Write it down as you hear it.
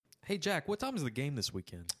Hey, Jack, what time is the game this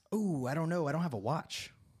weekend? Ooh, I don't know. I don't have a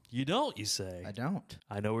watch. You don't, you say? I don't.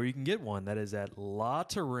 I know where you can get one. That is at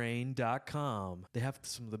LaTerrain.com. They have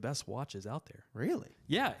some of the best watches out there. Really?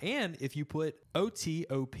 Yeah, and if you put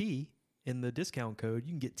OTOP in the discount code,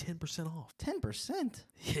 you can get 10% off. 10%?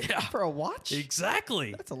 Yeah. For a watch?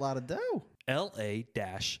 Exactly. That's a lot of dough.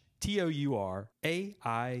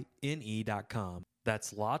 LA-TOURAINE.com.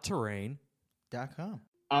 That's LaTerrain.com.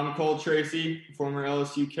 I'm Cole Tracy, former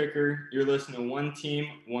LSU kicker. You're listening to One Team,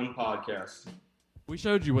 One Podcast. We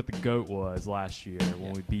showed you what the GOAT was last year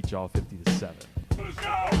when we beat y'all 50-7. Let's go!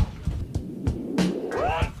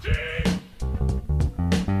 One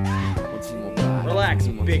team! Relax,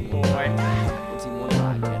 big boy. Team One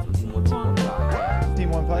Podcast? One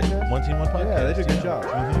Team, One Podcast. Yeah, they did a good job.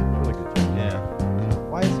 Really good job. Yeah.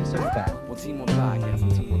 Why is he so fat? One team, one podcast. One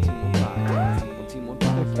team, one podcast. One team, one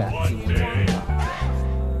podcast. Fat. One team!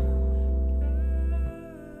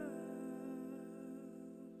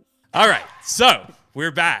 All right, so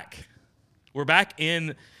we're back. We're back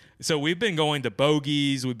in. So we've been going to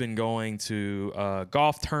bogeys. We've been going to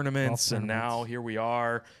golf tournaments, and now here we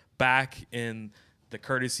are back in the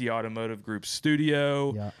Courtesy Automotive Group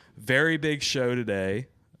studio. Yeah. Very big show today.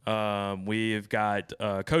 We've got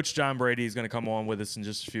Coach John Brady is going to come on with us in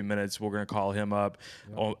just a few minutes. We're going to call him up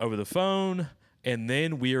over the phone. And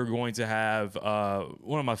then we are going to have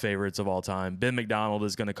one of my favorites of all time, Ben McDonald,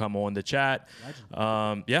 is going to come on the chat.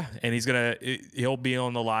 Yeah, and he'll be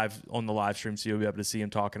on the live stream, so you'll be able to see him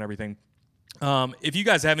talk and everything. If you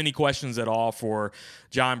guys have any questions at all for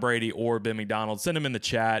John Brady or Ben McDonald, send them in the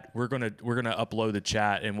chat. We're gonna upload the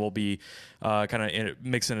chat, and we'll be kind of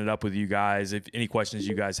mixing it up with you guys. If any questions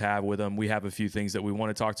you guys have with them, we have a few things that we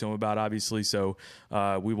want to talk to them about, obviously. So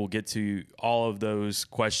we will get to all of those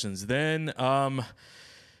questions then. I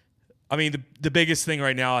mean, the biggest thing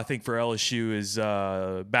right now, I think, for LSU is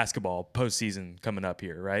basketball postseason coming up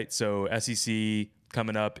here, right? So SEC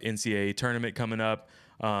coming up, NCAA tournament coming up.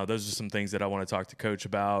 Those are some things that I want to talk to Coach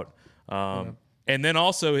about. And then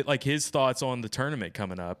also, like, his thoughts on the tournament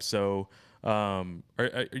coming up. So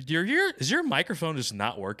is your microphone just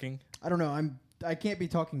not working? I don't know. I can't be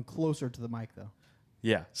talking closer to the mic though.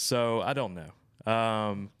 Yeah, so I don't know.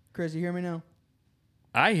 Chris, you hear me now?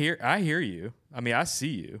 I hear you. I mean, I see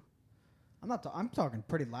you. I'm talking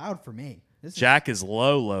pretty loud for me. Jack is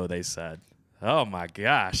low, they said. Oh, my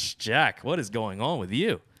gosh. Jack, what is going on with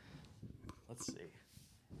you? Let's see.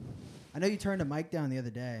 I know you turned the mic down the other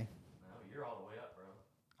day. No, you're all the way up, bro.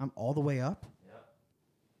 I'm all the way up? Yep.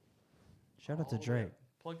 Shout out to Drake.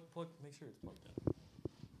 Plug, make sure it's plugged in.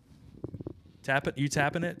 Tap it. You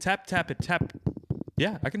tapping it? Tap it.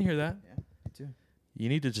 Yeah, I can hear that. Yeah, me too. You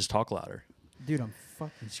need to just talk louder. Dude, I'm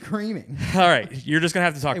fucking screaming. All right, you're just going to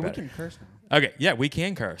have to talk Hey, we about it. can curse now. Okay, yeah, we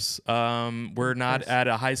can curse. We're not at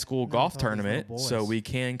a high school golf with all these tournament, little so boys. we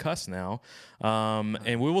can cuss now.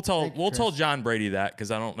 And we'll tell Chris. John Brady that,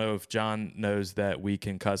 because I don't know if John knows that we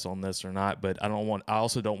can cuss on this or not. But I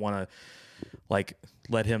also don't want to like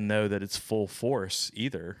let him know that it's full force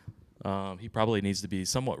either. He probably needs to be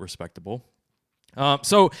somewhat respectable.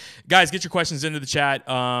 So, guys, get your questions into the chat.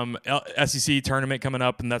 SEC tournament coming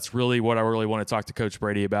up, and that's really what I really want to talk to Coach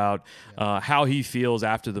Brady about, how he feels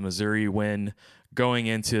after the Missouri win going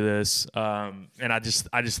into this. And I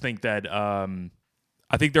just think that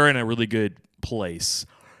I think they're in a really good place.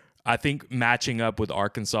 I think matching up with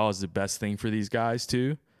Arkansas is the best thing for these guys,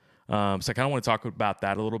 too. So I kind of want to talk about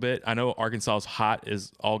that a little bit. I know Arkansas is hot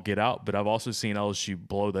as all get out, but I've also seen LSU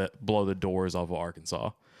blow the doors off of Arkansas.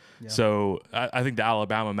 Yeah. So I think the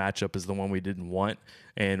Alabama matchup is the one we didn't want,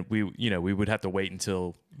 and we would have to wait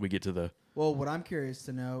until we get to the. Well, what I'm curious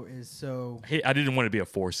to know is I didn't want to be a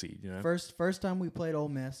 4 seed. First time we played Ole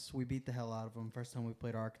Miss, we beat the hell out of them. First time we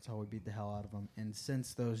played Arkansas, we beat the hell out of them. And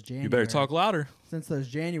since those January, You better talk louder. Since those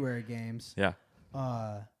January games, Yeah.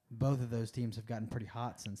 Both of those teams have gotten pretty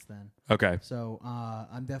hot since then. Okay. So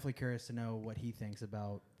I'm definitely curious to know what he thinks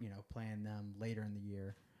about playing them later in the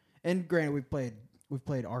year. And granted, we've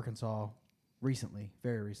played Arkansas recently,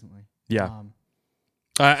 very recently. Yeah.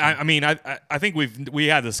 I mean, I think we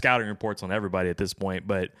had the scouting reports on everybody at this point,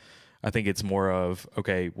 but I think it's more of,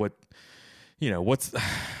 okay, what's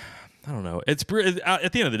I don't know. It's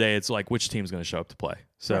at the end of the day, it's like which team's going to show up to play.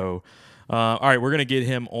 So, all right, we're going to get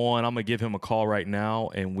him on. I'm going to give him a call right now,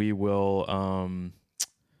 and we will.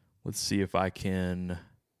 Let's see if I can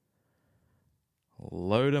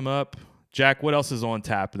load him up. Jack, what else is on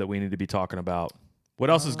tap that we need to be talking about? What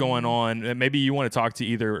else is going on? And maybe you want to talk to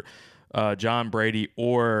either John Brady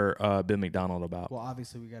or Ben McDonald about. Well,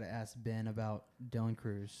 obviously, we got to ask Ben about Dylan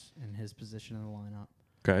Cruz and his position in the lineup.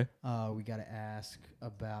 Okay. We got to ask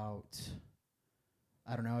about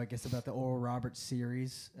I don't know. I guess about the Oral Roberts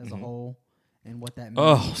series as a whole and what that means.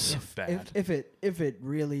 Oh, so bad. If it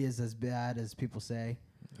really is as bad as people say,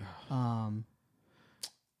 I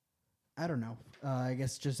don't know. I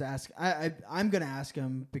guess just ask. I'm gonna ask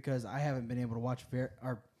him because I haven't been able to watch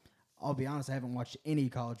I'll be honest, I haven't watched any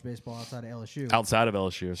college baseball outside of LSU. Outside of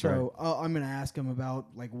LSU, that's right. So I'm gonna ask him about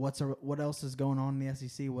like what else is going on in the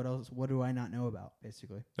SEC. What do I not know about,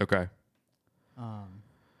 basically. Okay. Other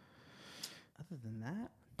than that,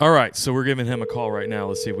 All right, so we're giving him a call right now.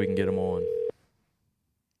 Let's see if we can get him on.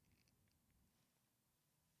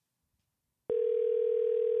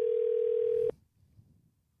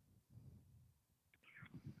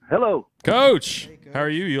 Hello. Coach, Hey, Coach. how are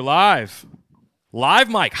you? You live? Live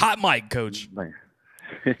mic, hot mic, Coach. Man.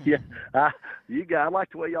 Yeah, I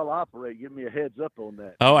like the way y'all operate. Give me a heads up on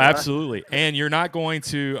that. Oh, absolutely. And you're not going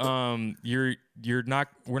to we're not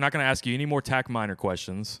going to ask you any more TAC minor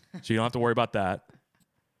questions, so you don't have to worry about that.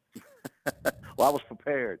 Well, I was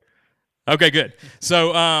prepared. Okay, good.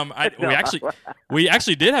 So we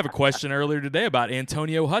actually did have a question earlier today about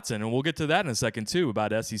Antonio Hudson, and we'll get to that in a second too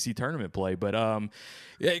about SEC tournament play. But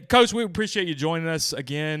Coach, we appreciate you joining us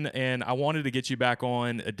again, and I wanted to get you back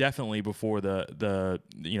on definitely before the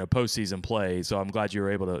postseason play. So I'm glad you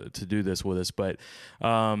were able to do this with us. But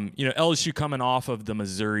LSU coming off of the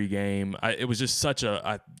Missouri game, it was just such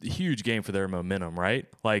a huge game for their momentum, right?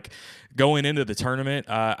 Like going into the tournament,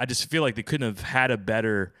 I just feel like they couldn't have had a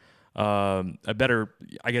better,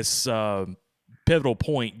 I guess, pivotal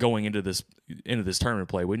point going into this tournament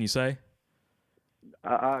play, wouldn't you say?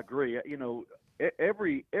 I agree.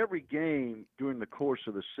 Every game during the course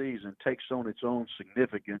of the season takes on its own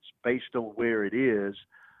significance based on where it is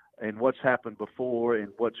and what's happened before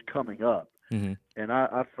and what's coming up. Mm-hmm. And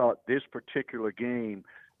I thought this particular game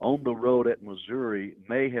on the road at Missouri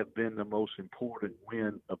may have been the most important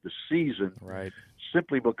win of the season, Right.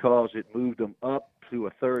 simply because it moved them up to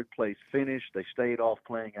a third-place finish. They stayed off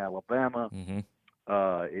playing Alabama. Mm-hmm.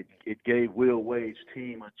 It gave Will Wade's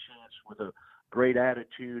team a chance with a great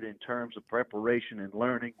attitude in terms of preparation and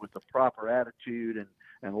learning, with the proper attitude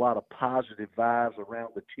and a lot of positive vibes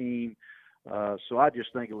around the team. So I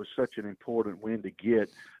just think it was such an important win to get,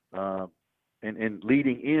 and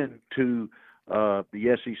leading into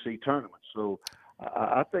the SEC tournament. So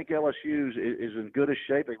I think LSU is in good a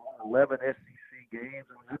shape. They won 11 SEC games.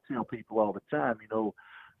 I tell people all the time,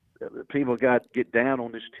 people get down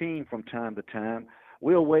on this team from time to time.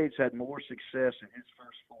 Will Wade's had more success in his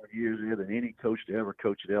first 4 years here than any coach to ever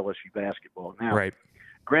coach at LSU basketball. Now, Right.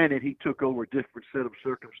 Granted, he took over a different set of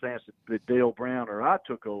circumstances that Dale Brown or I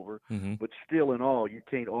took over, Mm-hmm. but still in all, you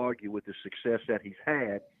can't argue with the success that he's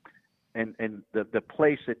had. And the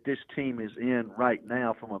place that this team is in right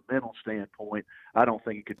now from a mental standpoint, I don't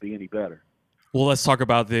think it could be any better. Well, let's talk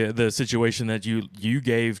about the situation that you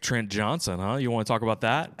gave Trent Johnson, huh? You want to talk about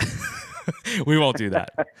that? We won't do that.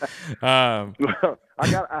 Well,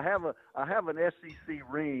 I have an SEC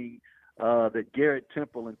ring that Garrett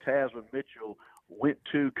Temple and Tasman Mitchell went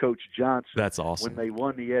to Coach Johnson. That's awesome. When they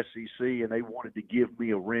won the SEC, and they wanted to give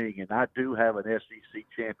me a ring, and I do have an SEC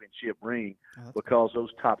championship ring because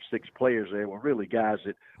those top 6 players there were really guys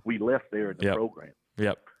that we left there in the program.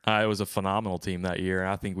 Yep. It was a phenomenal team that year.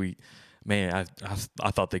 I think I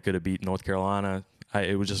thought they could have beat North Carolina.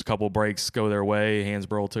 It was just a couple of breaks go their way.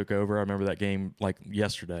 Hansborough took over. I remember that game like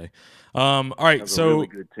yesterday. All right, That was so a really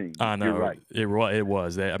good team. I know. You're right. It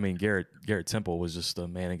was. Garrett Temple was just a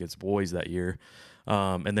man against boys that year.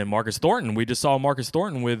 And then Marcus Thornton. We just saw Marcus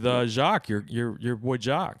Thornton with Jacques, your boy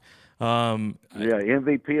Jacques.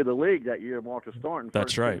 MVP of the league that year, Marcus Thornton.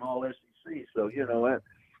 That's first right. team All SEC. So he's a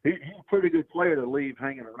pretty good player to leave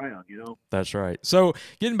hanging around. That's right. So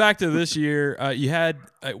getting back to this year,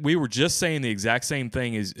 we were just saying the exact same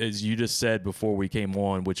thing as you just said before we came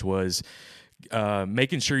on, which was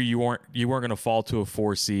making sure you weren't going to fall to a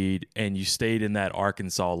 4 seed and you stayed in that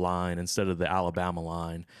Arkansas line instead of the Alabama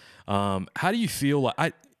line. How do you feel?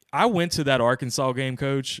 I went to that Arkansas game,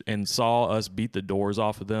 Coach, and saw us beat the doors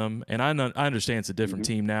off of them. And I understand it's a different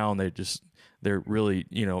team now, and they're really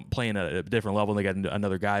playing at a different level. They got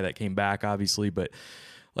another guy that came back, obviously, but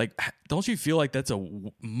like, don't you feel like that's a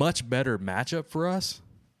much better matchup for us?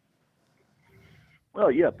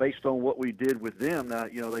 Well, yeah, based on what we did with them. Now,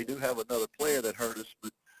 they do have another player that hurt us,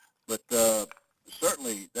 but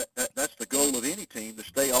certainly that's the goal of any team, to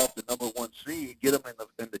stay off the number 1 seed, get them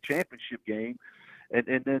in the championship game, and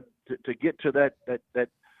then to get to that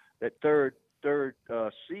third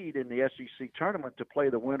seed in the SEC tournament to play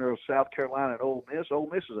the winner of South Carolina and Ole Miss. Ole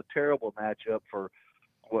Miss is a terrible matchup for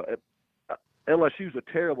LSU's a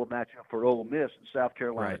terrible matchup for Ole Miss and South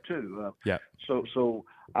Carolina Right. too. Yeah. So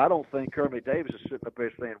I don't think Kermit Davis is sitting up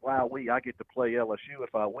there saying, "Wow, I get to play LSU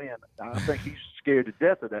if I win." I think he's scared to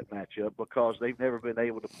death of that matchup because they've never been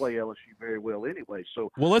able to play LSU very well anyway.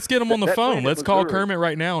 So Well, let's get him on the that phone. win at Let's call Missouri- Kermit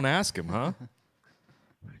right now and ask him, huh?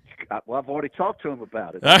 I've already talked to him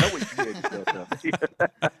about it. I know he's scared to death of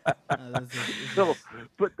it. So,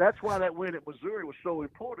 but that's why that win at Missouri was so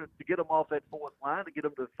important to get them off that fourth line, to get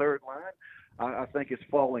them to the third line. I think it's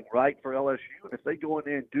falling right for LSU. And if they go in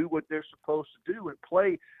there and do what they're supposed to do and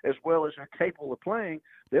play as well as they're capable of playing,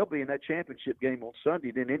 they'll be in that championship game on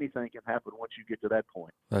Sunday. Then anything can happen once you get to that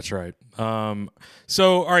point. That's right.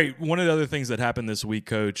 So, all right, one of the other things that happened this week,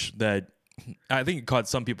 Coach, that I think it caught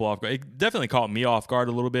some people off guard. It definitely caught me off guard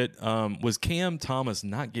a little bit. Was Cam Thomas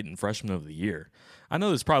not getting Freshman of the Year? I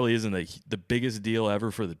know this probably isn't the biggest deal ever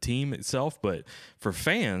for the team itself, but for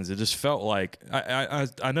fans, it just felt like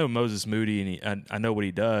I know Moses Moody and I know what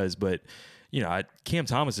he does, but Cam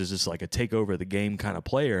Thomas is just like a take over the game kind of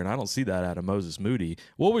player, and I don't see that out of Moses Moody.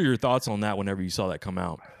 What were your thoughts on that whenever you saw that come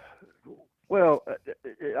out? Well,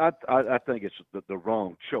 I think it's the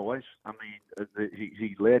wrong choice. I mean,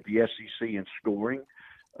 he led the SEC in scoring.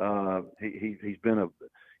 He's been a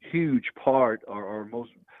huge part, or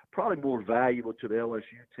probably more valuable to the LSU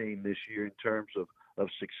team this year in terms of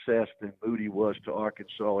success than Moody was to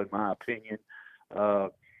Arkansas, in my opinion.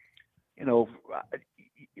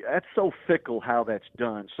 That's so fickle how that's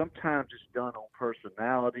done. Sometimes it's done on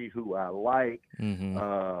personality, who I like.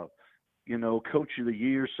 Mm-hmm. Coach of the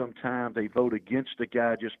year, sometimes they vote against a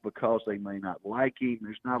guy just because they may not like him.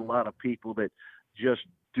 There's not a lot of people that just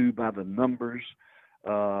do by the numbers.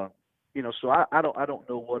 So I don't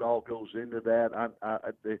know what all goes into that.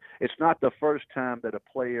 It's not the first time that a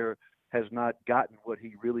player has not gotten what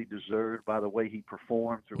he really deserved by the way he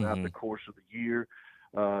performed throughout the course of the year.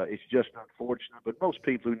 It's just unfortunate. But most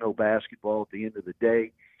people who know basketball at the end of the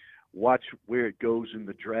day watch where it goes in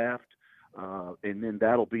the draft. And then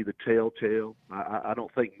that'll be the telltale. I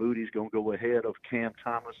don't think Moody's going to go ahead of Cam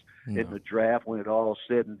Thomas in the draft when it all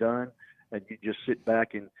said and done. And you just sit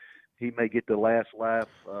back and he may get the last laugh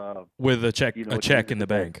with a check in the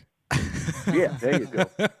bank. Yeah, there you go.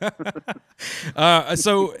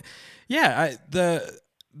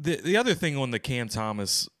 The other thing on the Cam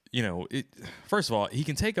Thomas, first of all, he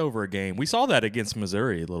can take over a game. We saw that against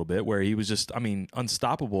Missouri a little bit, where he was just,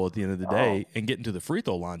 unstoppable at the end of the day and getting to the free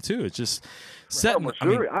throw line too. It's just setting.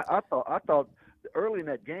 Missouri, I thought early in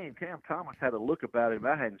that game, Cam Thomas had a look about him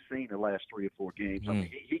I hadn't seen the last 3 or 4 games. I mean,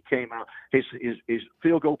 he came out. His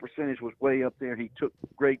field goal percentage was way up there. He took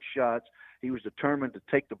great shots. He was determined to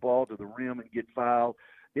take the ball to the rim and get fouled.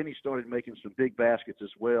 Then he started making some big baskets as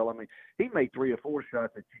well. I mean, he made 3 or 4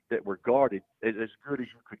 shots that were guarded as good as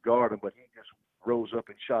you could guard them, but he just rose up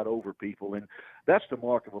and shot over people. And that's the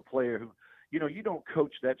mark of a player who, you don't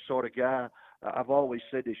coach that sort of guy. I've always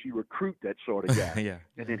said this, you recruit that sort of guy. Yeah.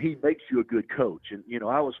 And then he makes you a good coach. And,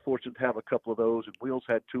 I was fortunate to have a couple of those, and Will's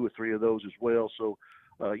had 2 or 3 of those as well. So,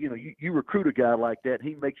 you recruit a guy like that,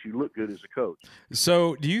 he makes you look good as a coach.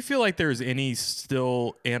 So do you feel like there's any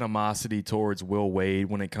still animosity towards Will Wade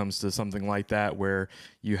when it comes to something like that, where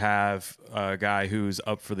you have a guy who's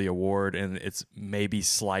up for the award and it's maybe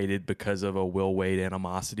slighted because of a Will Wade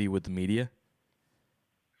animosity with the media?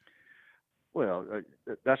 Well,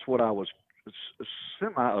 that's what I was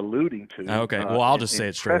semi-alluding to. Okay, well, I'll just say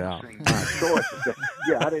it straight out. My choice.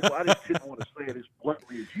 I didn't want to say it as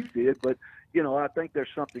bluntly as you did, but I think there's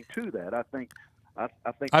something to that. I think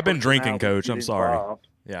I've been drinking, Coach. I'm sorry. Involved.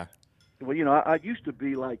 Yeah. Well, I used to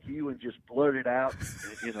be like you and just blurt it out,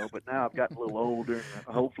 but now I've gotten a little older and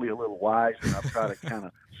hopefully a little wiser, and I've tried to kind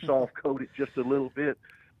of soft coat it just a little bit.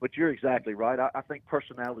 But you're exactly right. I think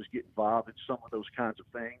personalities get involved in some of those kinds of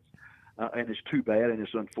things, and it's too bad and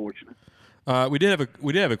it's unfortunate. We did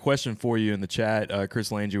have a question for you in the chat.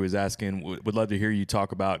 Chris Landry was asking, would love to hear you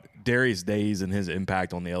talk about Darius Days and his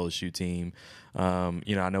impact on the LSU team. I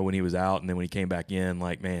know when he was out and then when he came back in,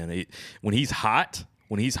 when he's hot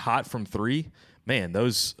from 3, man,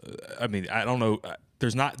 those. I don't know.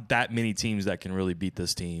 There's not that many teams that can really beat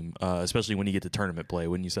this team, especially when you get to tournament play.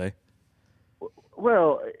 Wouldn't you say?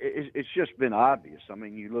 Well, it's just been obvious. I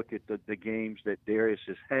mean, you look at the games that Darius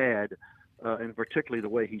has had. And particularly the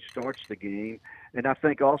way he starts the game, and I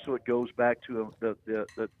think also it goes back to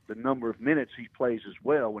the number of minutes he plays as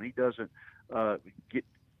well. When he doesn't get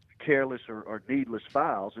careless or needless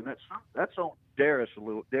fouls, and that's on Darius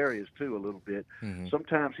too a little bit. Mm-hmm.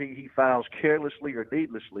 Sometimes he fouls carelessly or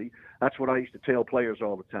needlessly. That's what I used to tell players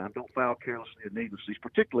all the time: don't foul carelessly or needlessly,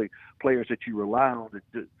 particularly players that you rely on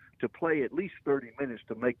to play at least 30 minutes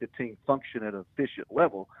to make the team function at an efficient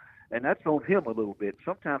level. and that's on him a little bit.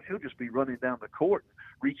 Sometimes he'll just be running down the court,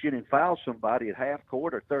 reach in and foul somebody at half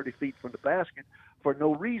court or 30 feet from the basket for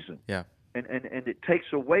no reason. Yeah. And it takes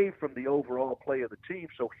away from the overall play of the team.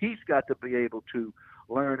 So he's got to be able to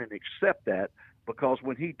learn and accept that, because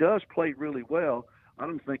when he does play really well, I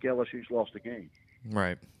don't think LSU's lost a game.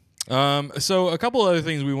 Right. So a couple other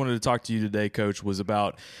things we wanted to talk to you today, Coach, was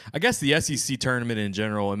about, I guess, the SEC tournament in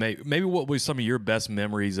general, and maybe what was some of your best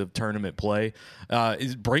memories of tournament play.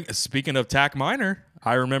 Speaking of Tack Minor,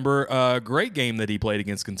 I remember a great game that he played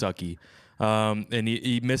against Kentucky. And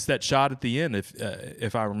he missed that shot at the end,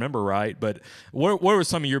 if I remember right. But what were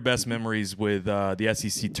some of your best memories with the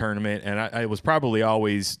SEC tournament? And I was probably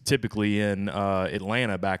always typically in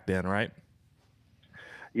Atlanta back then, right?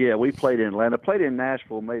 Yeah, we played in Atlanta. Played in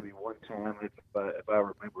Nashville maybe one time, if I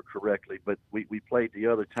remember correctly. But we played the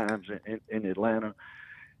other times in Atlanta.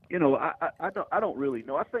 You know, I don't really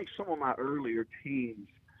know. I think some of my earlier teams.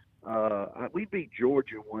 We beat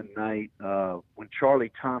Georgia one night when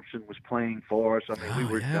Charlie Thompson was playing for us. I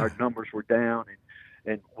mean, our numbers were down,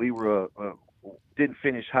 and we were didn't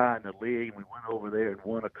finish high in the league. We went over there and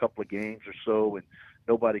won a couple of games or so, and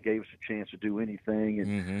nobody gave us a chance to do anything.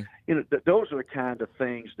 And you know, those are the kind of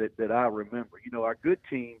things that I remember. You know, our good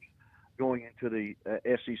teams going into the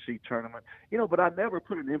SEC tournament. You know, but I never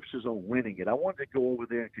put an emphasis on winning it. I wanted to go over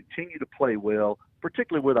there and continue to play well,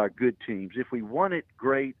 particularly with our good teams. If we won it,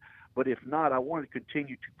 great. But if not, I wanted to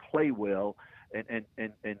continue to play well, and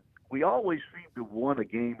we always seem to have won a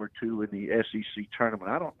game or two in the SEC tournament.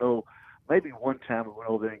 I don't know, maybe one time we went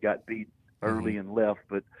over there and got beat early and left,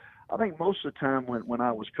 but I think most of the time when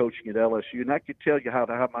I was coaching at LSU, and I could tell you how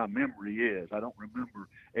my memory is. I don't remember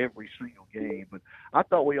every single game, but I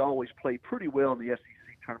thought we always played pretty well in the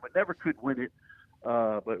SEC tournament. Never could win it,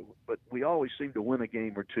 but we always seemed to win a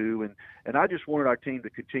game or two, and I just wanted our team to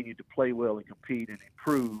continue to play well and compete and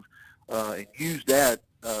improve, and use that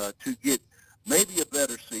to get maybe a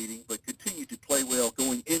better seeding, but continue to play well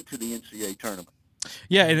going into the NCAA tournament.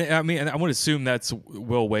 Yeah, and I mean, and I would assume that's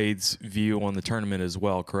Will Wade's view on the tournament as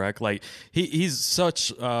well, correct? Like he's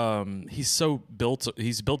built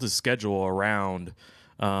his schedule around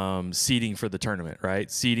seeding for the tournament,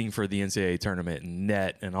 right? Seeding for the NCAA tournament and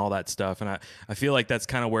net and all that stuff. And I feel like that's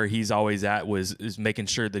kind of where he's always at, is making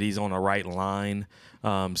sure that he's on the right line.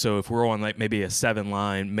 So if we're on like maybe a 7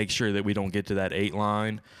 line, make sure that we don't get to that 8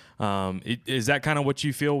 line. Is that kind of what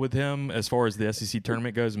you feel with him as far as the SEC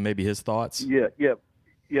tournament goes, and maybe his thoughts? Yeah.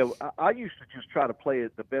 I used to just try to play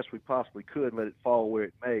it the best we possibly could and let it fall where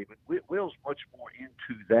it may. But Will's much more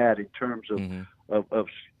into that in terms of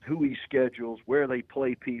who he schedules, where they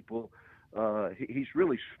play people. He's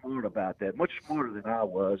really smart about that, much smarter than I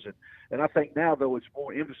was. And I think now, though, it's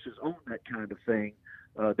more emphasis on that kind of thing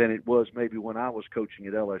than it was maybe when I was coaching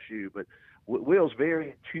at LSU. But Will's very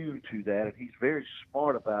in tune to that, and he's very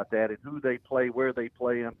smart about that and who they play, where they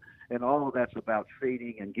play them, and all of that's about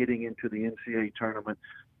seeding and getting into the NCAA tournament,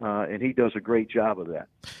 and he does a great job of that.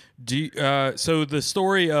 So the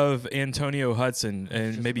story of Antonio Hudson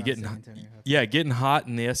and maybe getting hot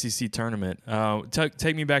in the SEC tournament.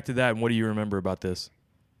 Take me back to that, and what do you remember about this?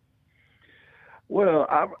 Well,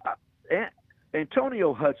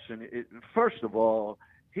 Antonio Hudson, first of all,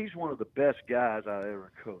 he's one of the best guys I ever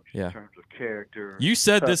coached in terms of character. You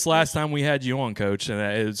said this last time we had you on, Coach, and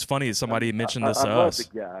it's funny that somebody mentioned this to us. I love the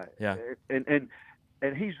guy. Yeah,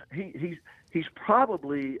 and he's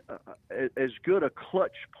probably as good a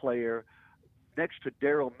clutch player next to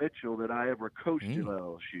Daryl Mitchell that I ever coached at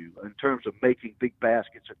LSU in terms of making big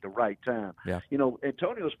baskets at the right time. Yeah. You know,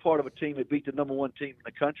 Antonio's part of a team that beat the number 1 team in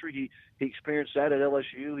the country. He experienced that at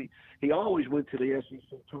LSU. He always went to the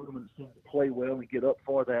SEC tournament and seemed to play well and get up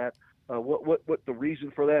for that. What the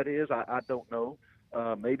reason for that is, I don't know.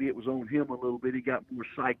 Maybe it was on him a little bit. He got more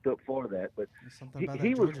psyched up for that. But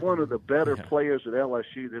he was one of the better players at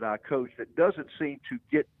LSU that I coached that doesn't seem to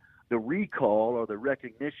get the recall or the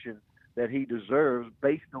recognition that he deserves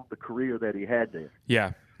based on the career that he had there.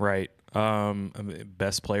 Yeah, right.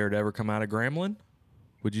 Best player to ever come out of Grambling?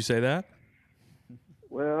 Would you say that?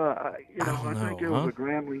 Well, I think there was a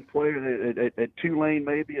Grambling player at Tulane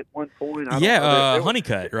maybe at one point.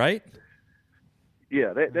 Honeycutt, right?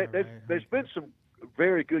 Yeah, there's been some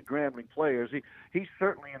very good Grambling players. He's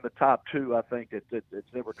certainly in the top 2, I think,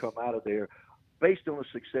 that's never come out of there, based on the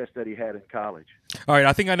success that he had in college. All right,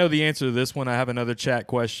 I think I know the answer to this one. I have another chat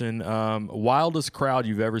question. Wildest crowd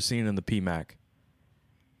you've ever seen in the PMAC?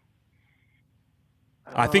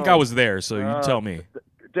 I think I was there, so you tell me.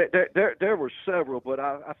 There were several, but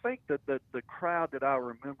I think that the crowd that I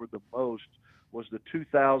remember the most was the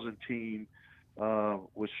 2000 team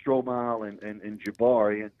with Stromile and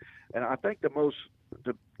Jabari, and I think the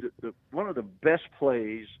one of the best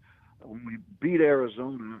plays when we beat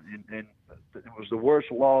Arizona, and it was the worst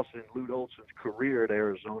loss in Lute Olson's career at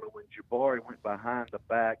Arizona, when Jabari went behind the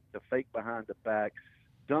back, the fake behind the back,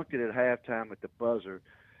 dunked it at halftime at the buzzer.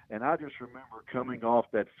 And I just remember coming off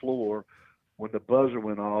that floor when the buzzer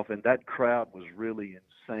went off, and that crowd was really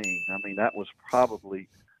insane. I mean, that was probably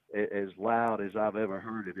as loud as I've ever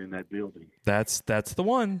heard it in that building. That's the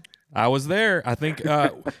one. I was there. I think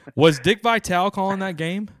was Dick Vitale calling that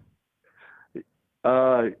game?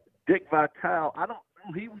 Dick Vitale, I don't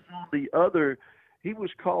know. He was on the other. He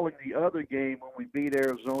was calling the other game when we beat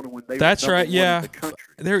Arizona when they. That's were right. number one Yeah. in the country.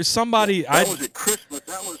 There's somebody. That was at Christmas.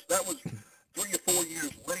 That was 3 or 4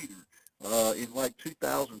 years later, in like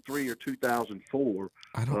 2003 or 2004.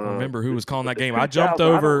 I don't remember who was calling that game. I 2000, jumped I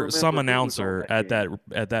don't over remember some who was on announcer that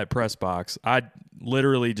at that press box. I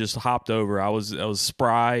literally just hopped over. I was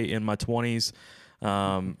spry in my 20s.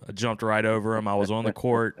 I jumped right over him. I was on the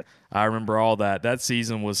court. I remember all that. That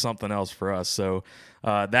season was something else for us. So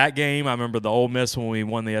that game, I remember the Ole Miss when we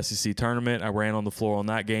won the SEC tournament. I ran on the floor on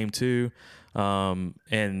that game too.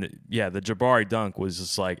 And yeah, the Jabari dunk was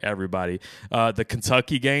just like everybody. The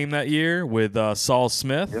Kentucky game that year with Saul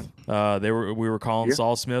Smith. Yeah. We were calling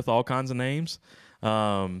Saul Smith all kinds of names.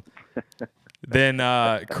 Then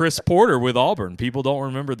Chris Porter with Auburn. People don't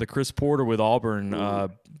remember the Chris Porter with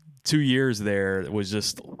Auburn. 2 years there was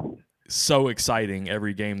just so exciting.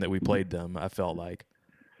 Every game that we played them, I felt like.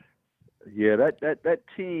 Yeah, that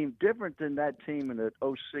team, different than that team in the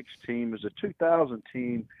 06 team, is the 2000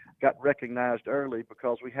 team got recognized early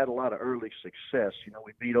because we had a lot of early success. You know,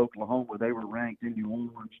 we beat Oklahoma. They were ranked in New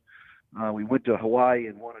Orleans. We went to Hawaii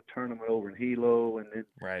and won a tournament over in Hilo, and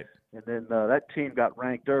then that team got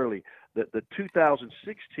ranked early. The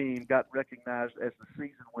 2006 team got recognized as the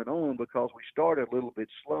season went on because we started a little bit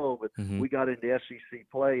slow, but we got into SEC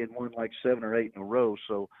play and won like 7 or 8 in a row.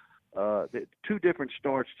 So the two different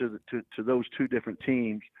starts to those two different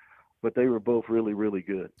teams, but they were both really, really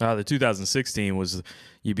good. The 2016 was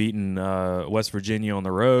you beating West Virginia on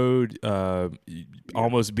the road,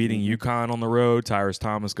 almost beating UConn on the road. Tyrus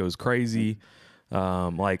Thomas goes crazy.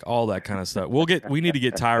 Like all that kind of stuff. We need to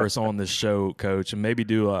get Tyrus on this show, Coach, and maybe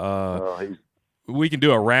do we can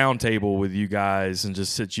do a round table with you guys and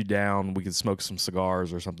just sit you down. We can smoke some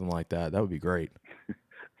cigars or something like that. That would be great.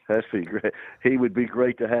 That'd be great. He would be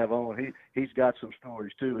great to have on. He's got some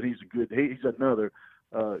stories too, and he's another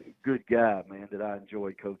good guy, man, that I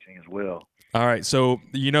enjoy coaching as well. All right, so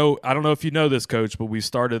I don't know if you know this, Coach, but we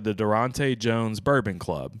started the Durante Jones Bourbon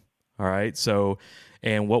Club. All right, so.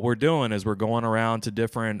 And what we're doing is we're going around to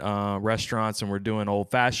different restaurants and we're doing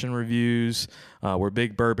old-fashioned reviews. We're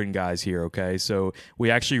big bourbon guys here, okay? So we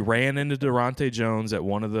actually ran into Durante Jones at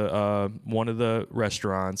one of the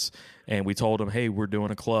restaurants, and we told him, hey, we're doing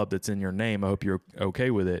a club that's in your name. I hope you're okay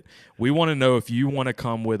with it. We want to know if you want to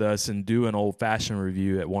come with us and do an old-fashioned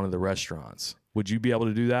review at one of the restaurants. Would you be able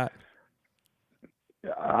to do that?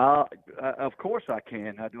 Of course I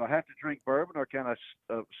can. Now, do I have to drink bourbon, or can I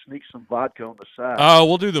sneak some vodka on the side? Oh,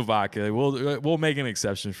 we'll do the vodka. We'll make an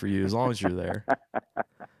exception for you as long as you're there.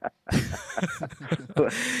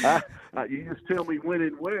 You just tell me when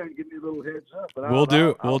and where and give me a little heads up. But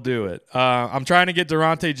We'll do it. I'm trying to get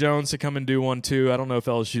Durante Jones to come and do one too. I don't know if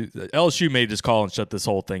LSU may just call and shut this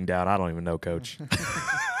whole thing down. I don't even know, Coach.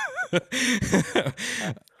 All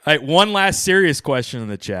right, one last serious question in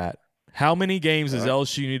the chat. How many games does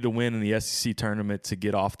LSU need to win in the SEC tournament to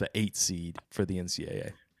get off the 8 seed for the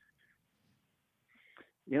NCAA?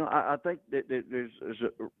 I think that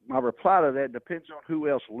my reply to that depends on who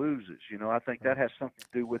else loses. I think that has something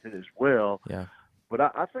to do with it as well. Yeah. But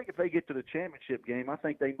I think if they get to the championship game, I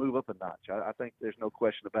think they move up a notch. I think there's no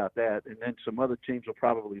question about that. And then some other teams will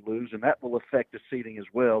probably lose, and that will affect the seeding as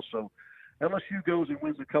well. So LSU goes and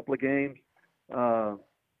wins a couple of games.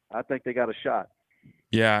 I think they got a shot.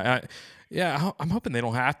 Yeah, I'm hoping they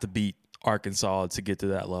don't have to beat Arkansas to get to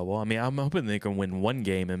that level. I mean, I'm hoping they can win one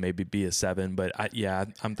game and maybe be a 7. But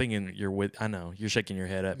I'm thinking I know you're shaking your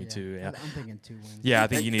head at me too. Yeah, I'm thinking 2 wins. Yeah, I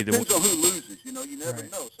think you need to. Depends on who loses. You never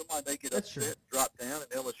know. Somebody may get upset, drop down,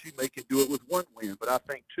 and LSU may can do it with 1 win. But I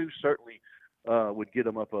think 2 certainly would get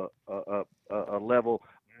them up a level,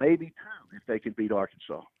 maybe 2 if they can beat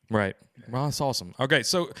Arkansas. Right. Well, that's awesome. Okay,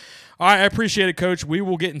 so I appreciate it, Coach. We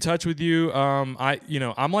will get in touch with you. I'm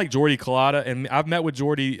like Jordy Culotta, and I've met with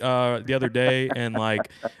Jordy the other day, and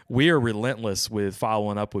we are relentless with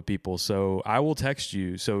following up with people. So I will text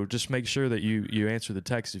you. So just make sure that you answer the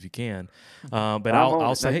text if you can. But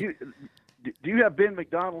I'll say. Do you have Ben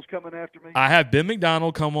McDonald's coming after me? I have Ben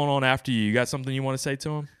McDonald come on after you. You got something you want to say to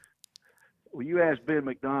him? Well, you asked Ben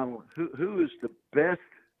McDonald who is the best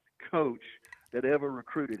coach that ever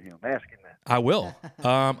recruited him. Ask him that. I will.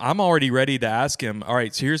 I'm already ready to ask him. All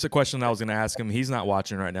right, so here's the question I was going to ask him. He's not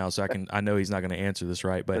watching right now, so I know he's not going to answer this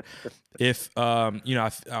right. But if I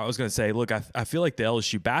was going to say, look, I feel like the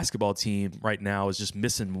LSU basketball team right now is just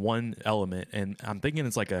missing one element, and I'm thinking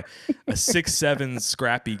it's like a 6'7"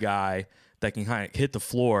 scrappy guy that can kind of hit the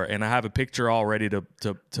floor, and I have a picture all ready to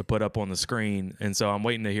put up on the screen, and so I'm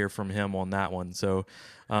waiting to hear from him on that one. So,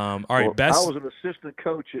 all right, well, best. I was an assistant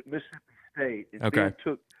coach at Mississippi State, and Okay.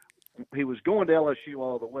 he was going to LSU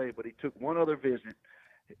all the way, but he took one other visit.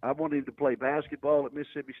 I wanted him to play basketball at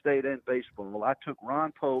Mississippi State and baseball. I took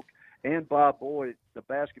Ron Polk and Bob Boyd, the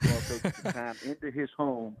basketball coach at the time, into his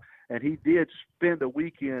home, and he did spend a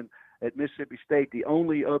weekend at Mississippi State, the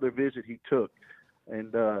only other visit he took.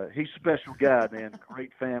 And he's a special guy, man,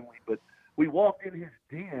 great family. But we walked in his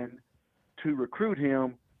den to recruit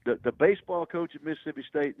him, the baseball coach at Mississippi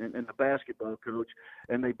State and the basketball coach,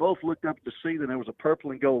 and they both looked up at the ceiling. There was a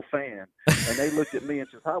purple and gold fan, and they looked at me and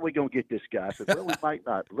said, "How are we going to get this guy?" I said, "Well, we might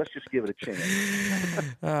not. But let's just give it a chance."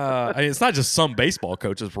 I mean, it's not just some baseball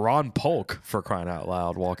coaches. Ron Polk, for crying out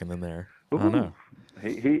loud, walking in there. I don't know.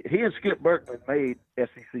 He and Skip Berkman made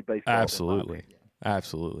SEC baseball. Absolutely.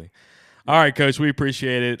 All right, Coach, we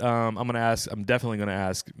appreciate it. I'm definitely gonna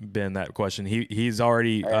ask Ben that question. He's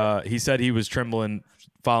already he said he was trembling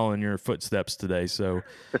following your footsteps today. So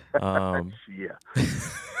Yeah. You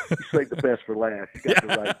saved the best for last. You got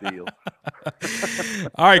the right deal.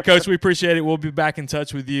 all right, Coach, we appreciate it. We'll be back in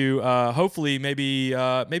touch with you. Hopefully, maybe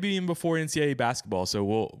even before NCAA basketball. So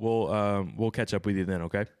we'll catch up with you then.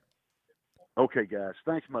 Okay. Okay, guys.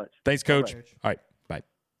 Thanks much. Thanks, Coach. Coach. All right, bye.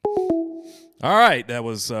 All right, that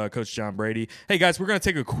was Coach John Brady. Hey, guys, we're going to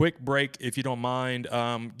take a quick break, if you don't mind.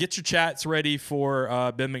 Get your chats ready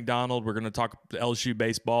for Ben McDonald. We're going to talk LSU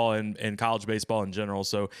baseball and college baseball in general,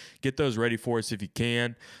 so get those ready for us if you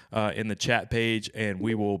can in the chat page, and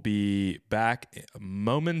we will be back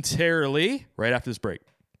momentarily right after this break.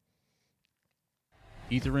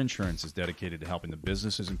 Ether Insurance is dedicated to helping the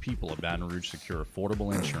businesses and people of Baton Rouge secure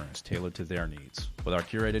affordable insurance tailored to their needs. With our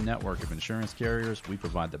curated network of insurance carriers, we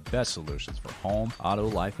provide the best solutions for home, auto,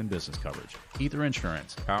 life, and business coverage. Ether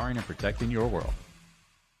Insurance, powering and protecting your world.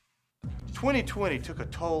 2020 took a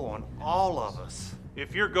toll on all of us.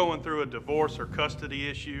 If you're going through a divorce or custody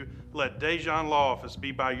issue, let Dejan Law Office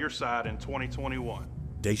be by your side in 2021.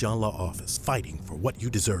 Dejan Law Office, fighting for what you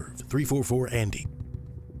deserve. 344-ANDY.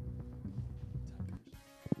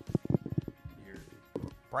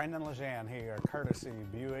 Brandon Lejean here, courtesy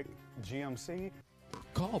Buick GMC.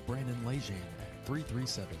 Call Brandon Lejean at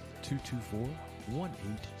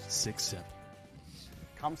 337-224-1867.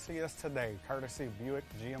 Come see us today, courtesy Buick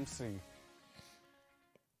GMC.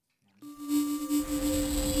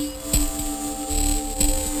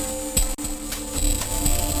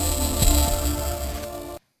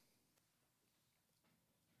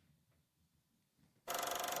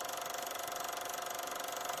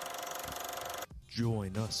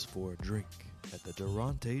 Join us for a drink at the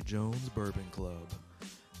Durante Jones Bourbon Club.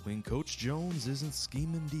 When Coach Jones isn't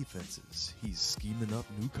scheming defenses, he's scheming up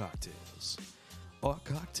new cocktails. Our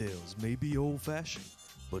cocktails may be old-fashioned,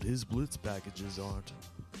 but his blitz packages aren't.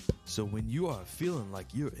 So when you are feeling like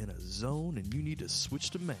you're in a zone and you need to switch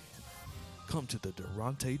to man, come to the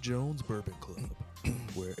Durante Jones Bourbon Club,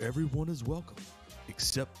 where everyone is welcome,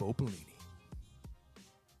 except Bo Pelini.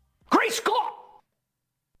 Great Scott!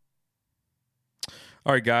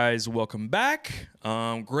 All right, guys, welcome back.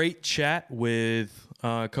 Great chat with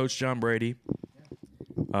Coach John Brady.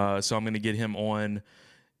 So I'm going to get him on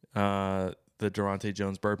the Durante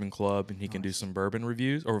Jones Bourbon Club, and he can do some bourbon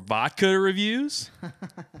reviews or vodka reviews.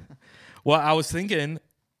 Well, I was thinking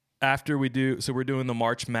after we're doing the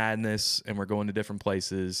March Madness, and we're going to different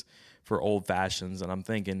places for old fashions, and I'm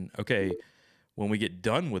thinking, okay, when we get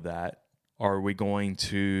done with that, are we going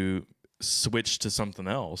to switch to something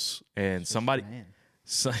else? And somebody...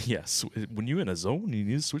 So, yes, when you're in a zone, you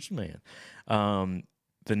need to switch to man.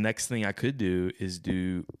 The next thing I could do is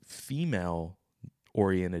do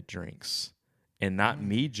female-oriented drinks, and not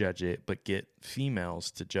me judge it, but get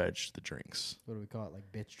females to judge the drinks. What do we call it,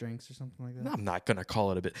 like bitch drinks or something like that? No, I'm not going to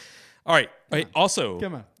call it a bit. All right. Wait, also,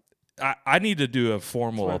 Come on. I need to do a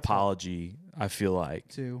formal apology, I feel like.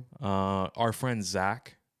 To? Our friend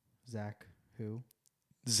Zach. Zach who?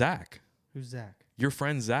 Zach. Who's Zach? Your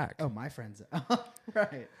friend Zach. Oh, my friend Zach.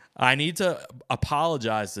 Right. I need to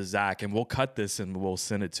apologize to Zach, and we'll cut this and we'll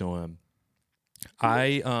send it to him.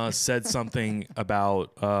 I said something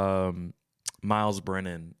about Miles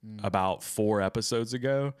Brennan about 4 episodes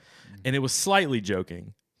ago, and it was slightly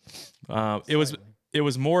joking. It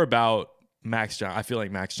was more about I feel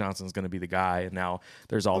like Max Johnson's going to be the guy, and now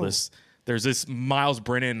there's all this. There's this Miles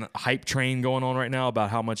Brennan hype train going on right now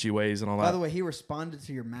about how much he weighs and all that. By the way, he responded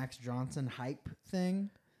to your Max Johnson hype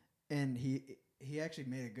thing, and he actually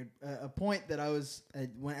made a good a point that I was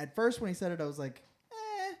when he said it, I was like,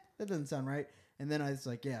 that doesn't sound right, and then I was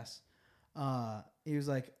like, yes. He was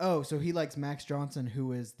like, oh, so he likes Max Johnson,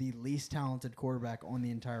 who is the least talented quarterback on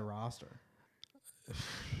the entire roster.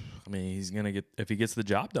 I mean, he's gonna get if he gets the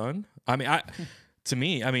job done. I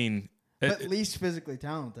mean, But least physically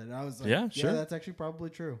talented. I was like, yeah, sure. That's actually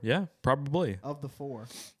probably true. Yeah, probably. Of the 4.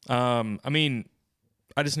 I mean,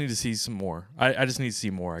 I just need to see some more. I just need to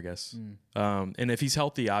see more, I guess. And if he's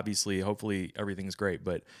healthy, obviously, hopefully everything's great.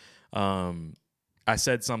 But I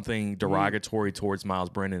said something derogatory towards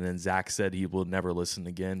Miles Brennan, and Zach said he will never listen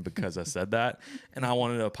again because I said that. And I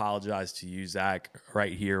wanted to apologize to you, Zach,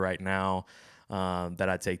 right here, right now. That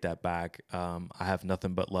I take that back. I have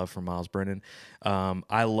nothing but love for Miles Brennan.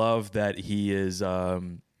 I love that he is,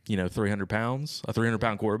 300 pounds, a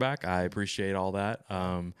 300-pound quarterback. I appreciate all that.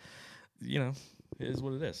 It is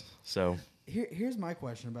what it is. So here's my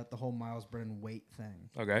question about the whole Miles Brennan weight thing.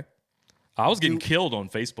 Okay. I was getting killed on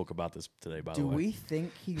Facebook about this today, by the way. Do we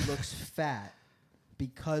think he looks fat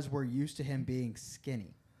because we're used to him being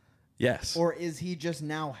skinny? Yes. Or is he just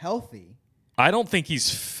now healthy? I don't think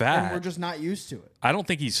he's fat. And we're just not used to it. I don't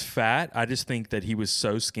think he's fat. I just think that he was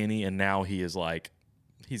so skinny, and now he is like,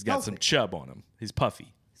 he's got some chub on him. He's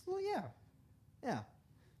puffy. Well, yeah.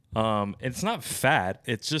 It's not fat.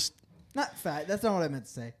 It's just not fat. That's not what I meant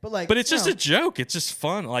to say. But it's just a joke. It's just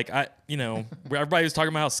fun. Like everybody was talking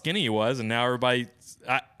about how skinny he was, and now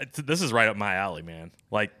this is right up my alley, man.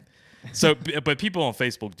 Like. So, but people on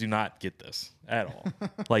Facebook do not get this at all.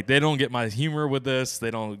 Like, they don't get my humor with this. They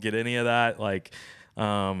don't get any of that. Like,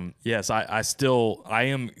 yes, I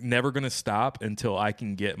am never going to stop until I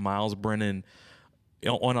can get Miles Brennan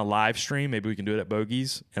on a live stream. Maybe we can do it at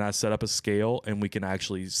Bogies, and I set up a scale, and we can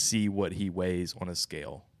actually see what he weighs on a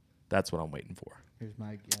scale. That's what I'm waiting for. Here's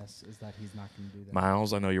my guess is that he's not going to do that.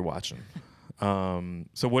 Miles, I know you're watching.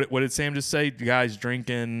 So what did Sam just say? You guys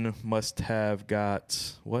drinking must have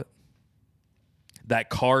got what? That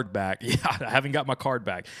card back. Yeah, I haven't got my card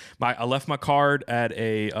back. I left my card at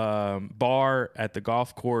a bar at the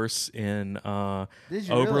golf course in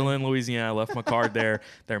Oberlin, Louisiana. I left my card there.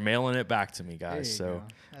 They're mailing it back to me, guys. So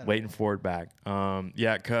waiting for it back.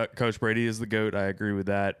 Coach Brady is the GOAT. I agree with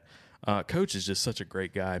that. Coach is just such a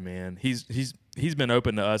great guy, man. He's been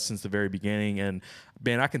open to us since the very beginning, and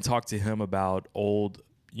man, I can talk to him about old.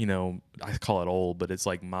 I call it old, but it's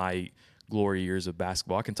like my glory years of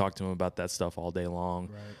basketball. I can talk to him about that stuff all day long.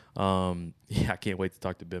 Right. I can't wait to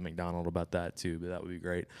talk to Ben McDonald about that too, but that would be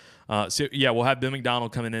great. We'll have Ben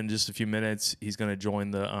McDonald coming in just a few minutes. He's going to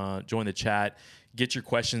join the chat. Get your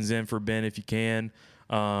questions in for Ben if you can.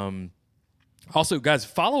 Also, guys,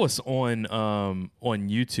 follow us on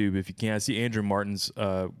YouTube if you can. I see Andrew Martins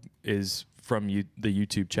is from the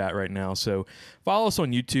YouTube chat right now. So follow us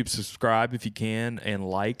on YouTube, subscribe if you can, and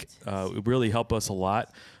like. It would really help us a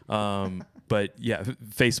lot. But yeah,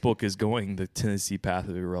 Facebook is going the Tennessee path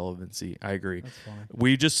of irrelevancy. I agree. That's funny.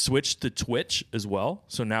 We just switched to Twitch as well.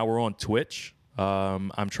 So now we're on Twitch.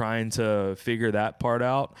 I'm trying to figure that part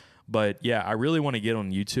out. But yeah, I really want to get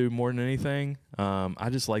on YouTube more than anything. I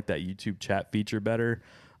just like that YouTube chat feature better.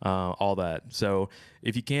 All that. So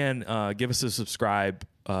if you can, give us a subscribe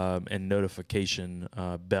and notification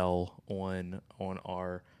bell on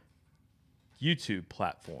our YouTube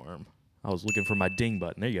platform. I was looking for my ding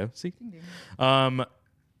button. There you go. See? Ding, ding.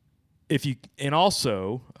 If you and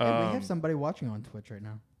also we have somebody watching on Twitch right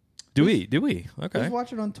now. Do we? Okay. Who's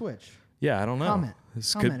watching on Twitch? Yeah, I don't know.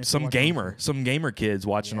 Comment Some gamer kids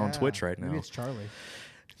watching on Twitch right now. Maybe it's Charlie.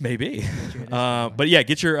 Maybe. But yeah,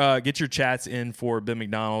 get your chats in for Ben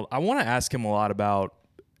McDonald. I want to ask him a lot about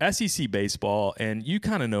SEC baseball, and you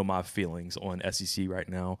kind of know my feelings on SEC right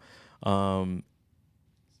now.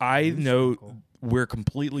 I know we're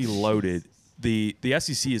completely loaded. The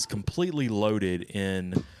SEC is completely loaded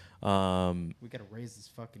in. We gotta raise this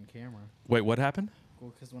fucking camera. Wait, what happened?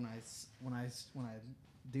 Well, because when I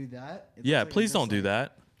do that. Yeah, please don't do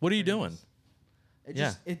that. What are you doing?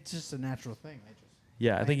 It's just a natural thing.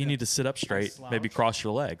 I think you need to sit up straight, maybe cross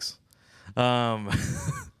your legs.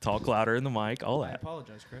 Talk louder in the mic, all that. I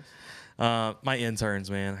apologize, Chris. My interns,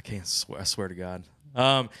 man, I swear to God.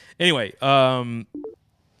 Anyway,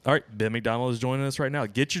 all right, Ben McDonald is joining us right now.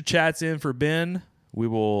 Get your chats in for Ben. We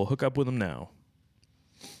will hook up with him now.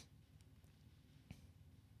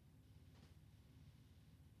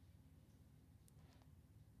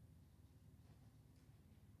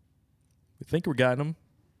 We think we're getting him.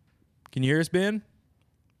 Can you hear us, Ben?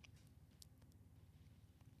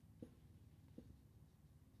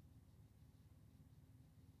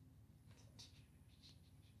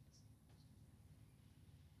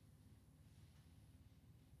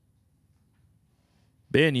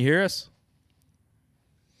 Ben, you hear us?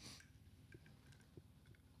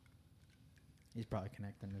 He's probably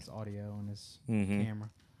connecting his audio and his Mhm. camera.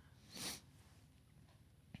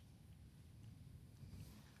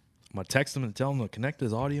 I'm going to text him and tell him to connect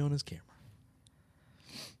his audio and his camera.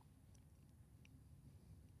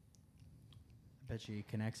 I bet you he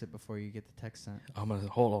connects it before you get the text sent. I'm going to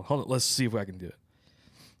hold on. Let's see if I can do it.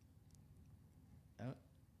 Oh.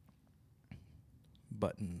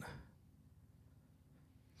 Button.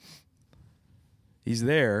 He's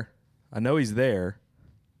there. I know he's there.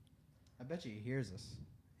 I bet you he hears us.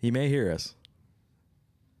 He may hear us.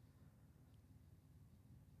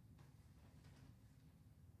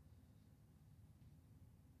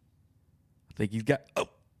 I think he's got. Oh,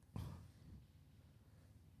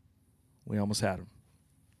 we almost had him.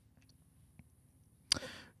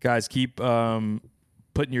 Guys, keep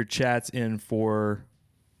putting your chats in for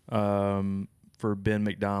Ben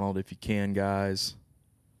McDonald if you can, guys.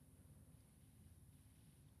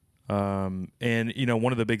 And, you know,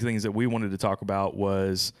 one of the big things that we wanted to talk about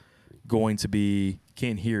was going to be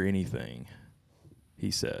can't hear anything,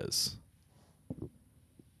 he says.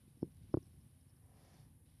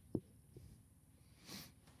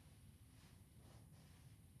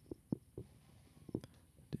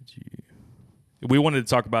 We wanted to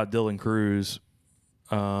talk about Dylan Cruz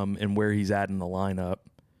and where he's at in the lineup.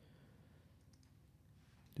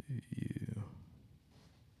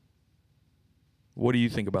 What do you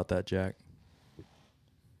think about that, Jack?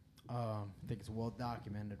 I think it's well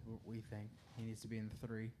documented what we think. He needs to be in the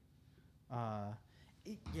 3.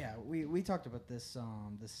 Yeah, we talked about this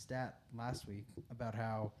stat last week about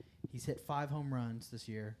how he's hit 5 home runs this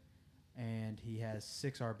year, and he has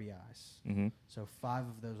 6 RBIs. Mm-hmm. So 5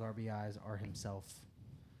 of those RBIs are himself.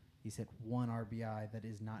 He's hit 1 RBI that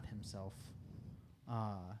is not himself.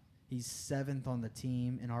 He's 7th on the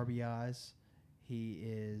team in RBIs. He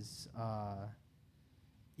is,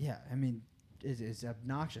 it's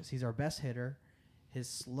obnoxious. He's our best hitter. His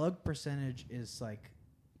slug percentage is like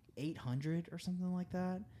 800 or something like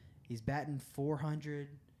that. He's batting 400.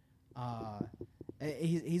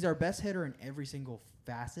 He's our best hitter in every single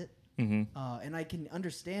facet. Mm-hmm. And I can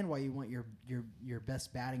understand why you want your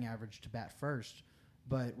best batting average to bat first,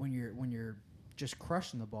 but when you're just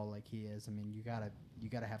crushing the ball like he is, I mean, you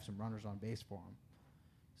gotta have some runners on base for him.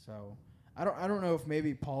 So I don't know if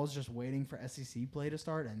maybe Paul's just waiting for SEC play to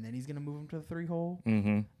start and then he's gonna move him to the 3 hole.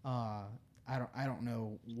 Mm-hmm. I don't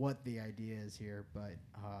know what the idea is here, but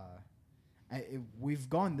we've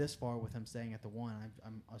gone this far with him staying at the 1.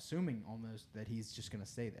 I'm assuming almost that he's just gonna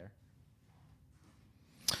stay there.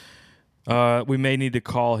 We may need to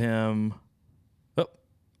call him. Oh.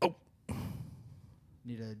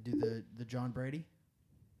 Need to do the John Brady.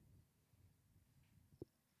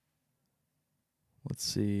 Let's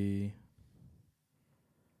see.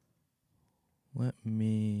 Let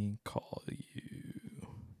me call you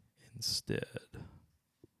instead.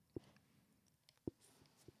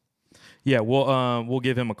 Yeah, we'll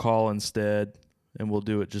give him a call instead, and we'll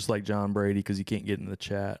do it just like John Brady because he can't get in the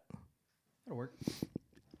chat. That'll work.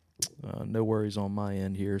 No worries on my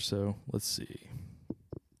end here, so let's see.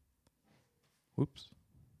 Whoops.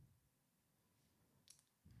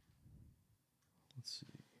 Let's see.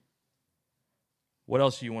 What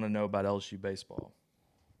else do you want to know about LSU baseball?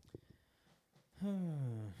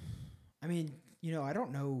 I mean, I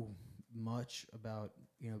don't know much about,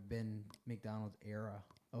 Ben McDonald's era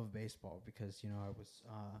of baseball because, I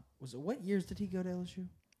was it what years did he go to LSU?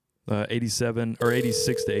 87 or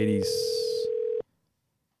 86 to 80s.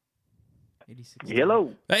 86.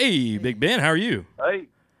 Hello. Hey, Big Ben, how are you? Hey.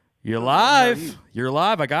 You're live. You're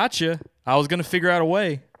live. I got you. I was going to figure out a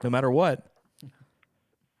way, no matter what.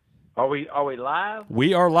 Are we live?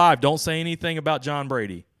 We are live. Don't say anything about John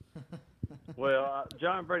Brady. Well,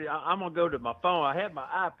 John Brady, I'm going to go to my phone. I had my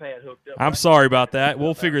iPad hooked up. I'm sorry about that.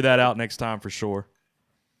 We'll figure that out next time for sure.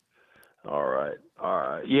 All right.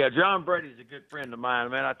 Yeah, John Brady's a good friend of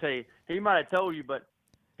mine, man. I tell you, he might have told you, but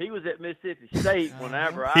he was at Mississippi State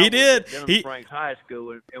whenever I was at Denham Springs High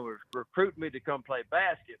School and was recruiting me to come play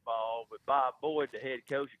basketball with Bob Boyd, the head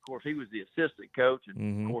coach. Of course, he was the assistant coach,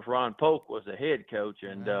 and, of course, Ron Polk was the head coach.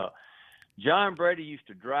 And John Brady used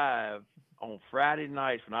to drive on Friday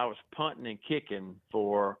nights when I was punting and kicking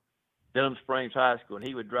for Denham Springs High School, and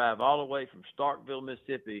he would drive all the way from Starkville,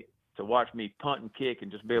 Mississippi, to watch me punt and kick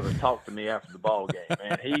and just be able to talk to me after the ball game.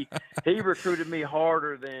 Man, he recruited me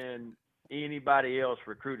harder than anybody else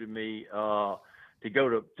recruited me to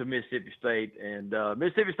go to Mississippi State. And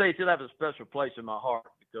Mississippi State still has a special place in my heart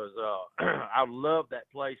because I love that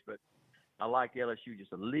place, but I like LSU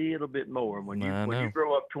just a little bit more. And when you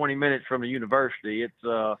grow up 20 minutes from the university,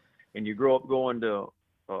 it's and you grow up going to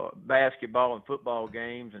basketball and football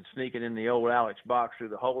games and sneaking in the old Alex box through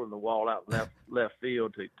the hole in the wall out left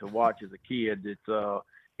field to watch as a kid.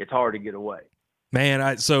 It's hard to get away.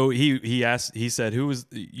 Man, so he said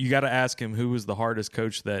you got to ask him who was the hardest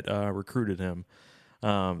coach that recruited him.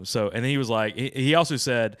 And he was like, he also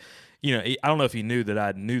said, I don't know if he knew that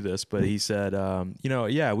I knew this, but he said,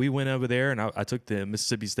 yeah, we went over there and I took the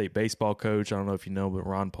Mississippi State baseball coach. I don't know if you know, but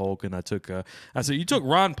Ron Polk. And I said, you took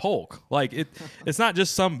Ron Polk. Like it's not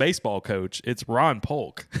just some baseball coach. It's Ron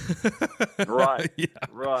Polk. Right. Yeah.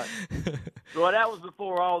 Right. Well, that was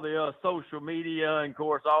before all the social media and, of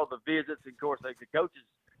course, all the visits. And, of course, the coaches,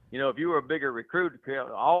 if you were a bigger recruit,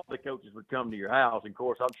 all the coaches would come to your house. And, of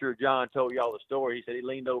course, I'm sure John told you all the story. He said he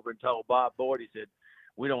leaned over and told Bob Boyd, he said,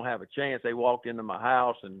 we don't have a chance. They walked into my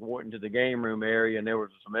house and went into the game room area, and there was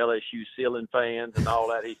some LSU ceiling fans and all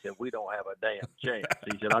that. He said, we don't have a damn chance.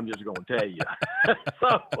 He said, I'm just going to tell you.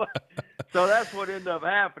 So that's what ended up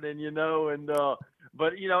happening, And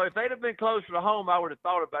but, if they'd have been closer to home, I would have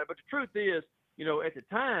thought about it. But the truth is, at the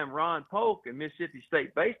time, Ron Polk and Mississippi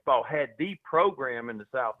State baseball had the program in the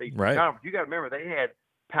Southeastern Conference. You got to remember, they had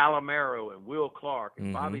Palomero and Will Clark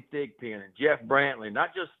and Bobby Thigpen and Jeff Brantley,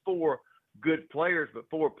 not just 4 good players, but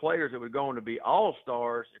 4 players that were going to be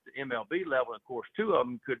all-stars at the MLB level. And of course, 2 of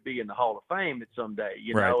them could be in the Hall of Fame at someday,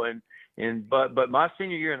 know, but my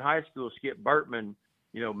senior year in high school, Skip Bertman,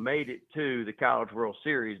 made it to the College World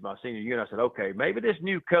Series my senior year. And I said, okay, maybe this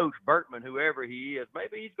new coach Bertman, whoever he is,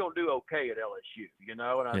 maybe he's going to do okay at LSU, And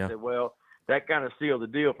I said, well, that kind of sealed the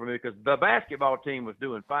deal for me because the basketball team was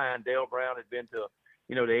doing fine. Dale Brown had been to,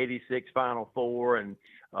 the 86 Final Four and,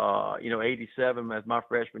 87 as my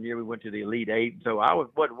freshman year, we went to the Elite Eight. So I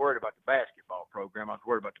wasn't worried about the basketball program. I was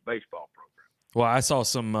worried about the baseball program. Well, I saw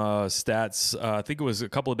some stats. I think it was a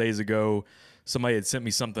couple of days ago. Somebody had sent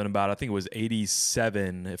me something about, I think it was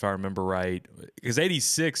 87, if I remember right. Because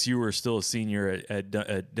 86, you were still a senior at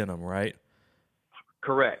Denham, right?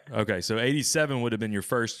 Correct. Okay, so 87 would have been your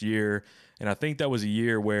first year. And I think that was a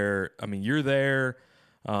year where, you're there,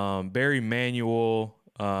 Barry Manuel,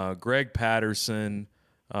 Greg Patterson,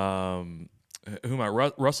 Russell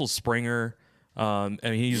Springer.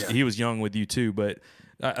 He was young with you too, but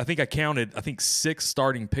I think I counted 6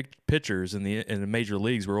 starting pitchers in the major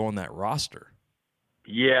leagues were on that roster.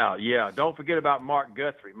 Yeah. Don't forget about Mark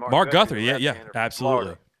Guthrie. Mark Guthrie, yeah,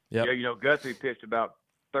 absolutely. Yeah, Guthrie pitched about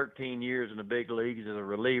 13 years in the big leagues as a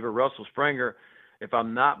reliever. Russell Springer, if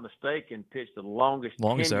I'm not mistaken, pitched the longest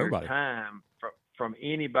tenured time from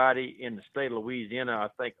anybody in the state of Louisiana, I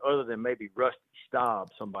think, other than maybe Rusty Staub,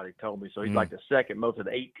 somebody told me. So he's like the second most of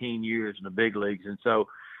the 18 years in the big leagues. And so,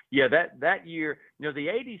 yeah, that year, the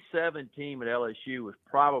 87 team at LSU was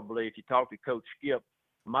probably, if you talk to Coach Skip,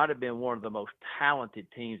 might have been one of the most talented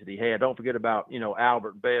teams that he had. Don't forget about,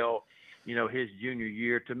 Albert Bell, his junior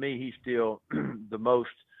year. To me, he's still the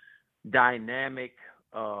most dynamic,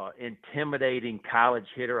 intimidating college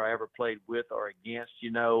hitter I ever played with or against,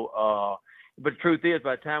 But the truth is,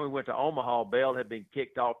 by the time we went to Omaha, Bell had been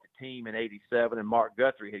kicked off the team in 87 and Mark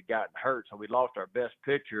Guthrie had gotten hurt. So we lost our best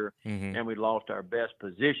pitcher and we lost our best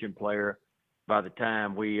position player by the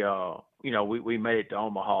time we made it to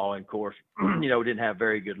Omaha. And of course, didn't have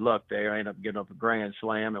very good luck there. I ended up getting up a grand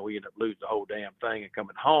slam and we ended up losing the whole damn thing and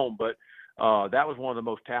coming home. But that was one of the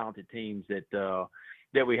most talented teams that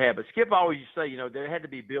we had. But Skip always used to say, there had to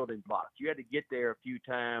be building blocks. You had to get there a few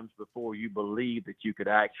times before you believed that you could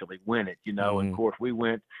actually win it, And of course they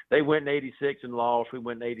went in 86 and lost. We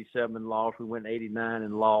went in 87 and lost. We went in 89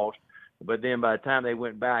 and lost. But then by the time they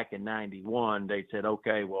went back in 91, they said,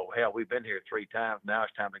 okay, well, hell, we've been here 3 times. Now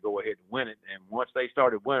it's time to go ahead and win it. And once they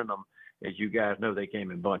started winning them, as you guys know, they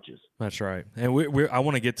came in bunches. That's right. And I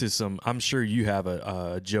want to get to some, I'm sure you have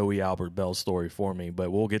a Joey Albert Bell story for me,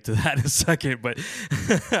 but we'll get to that in a second. But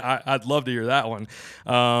I'd love to hear that one.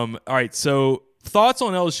 All right, so thoughts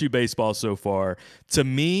on LSU baseball so far. To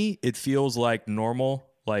me, it feels like normal.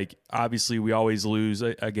 Like, obviously, we always lose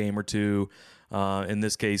a game or two. In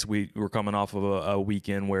this case, we were coming off of a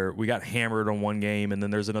weekend where we got hammered on one game, and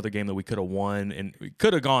then there's another game that we could have won, and we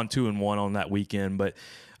could have gone 2-1 on that weekend. But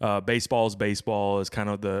baseball is kind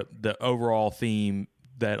of the overall theme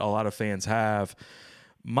that a lot of fans have.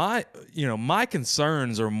 My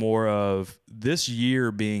concerns are more of this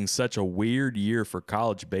year being such a weird year for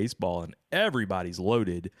college baseball, and everybody's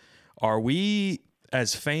loaded. Are we,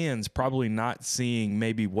 as fans, probably not seeing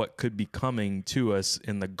maybe what could be coming to us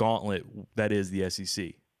in the gauntlet that is the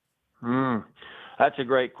SEC? That's a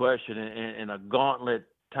great question, and a gauntlet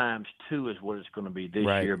times 2 is what it's going to be this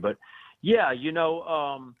year. But, yeah,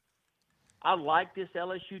 I like this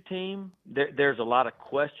LSU team. There's a lot of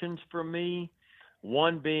questions for me,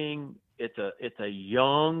 one being it's a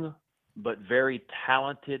young but very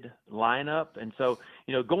talented lineup. And so,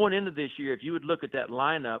 going into this year, if you would look at that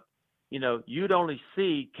lineup, you'd only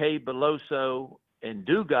see Cade Beloso and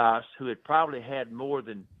Dugas, who had probably had more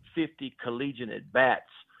than 50 collegiate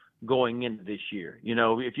at-bats going into this year.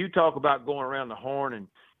 If you talk about going around the horn and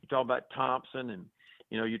you talk about Thompson and,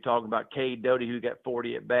 you're talking about Cade Doughty, who got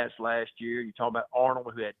 40 at-bats last year. You talk about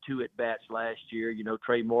Arnold, who had 2 at-bats last year.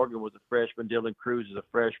 Trey Morgan was a freshman. Dylan Cruz is a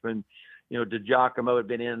freshman. DiGiacomo had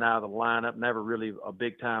been in and out of the lineup, never really a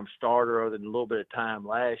big-time starter other than a little bit of time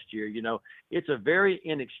last year. It's a very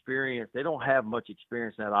inexperienced. They don't have much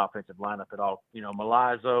experience in that offensive lineup at all.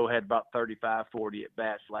 Milazzo had about 35, 40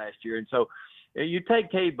 at-bats last year. And so you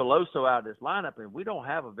take Cade Beloso out of this lineup, and we don't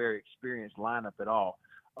have a very experienced lineup at all.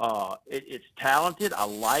 It's talented. I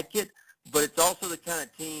like it, but it's also the kind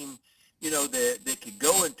of team, that could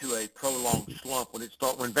go into a prolonged slump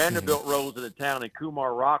when Vanderbilt rolls into town and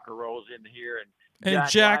Kumar Rocker rolls in here and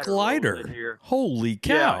Jack Leiter. Holy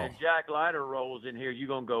cow. Yeah, and Jack Leiter rolls in here. You're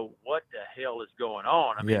going to go, what the hell is going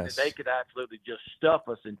on? I mean, they could absolutely just stuff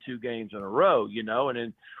us in 2 games in a row, and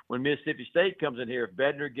then when Mississippi State comes in here, if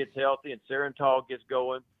Bednar gets healthy and Serental gets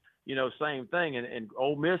going, same thing. And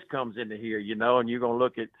Ole Miss comes into here, and you're going to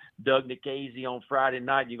look at Doug Nikhazy on Friday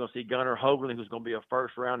night. You're going to see Gunnar Hoagland, who's going to be a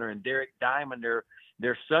first-rounder, and Derek Diamond,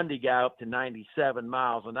 their Sunday guy, up to 97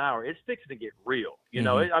 miles an hour. It's fixing to get real. I'm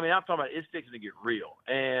talking about it's fixing to get real.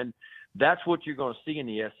 And that's what you're going to see in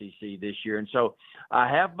the SEC this year. And so I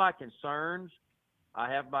have my concerns.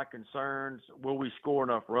 Will we score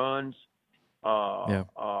enough runs?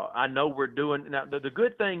 I know we're doing now. The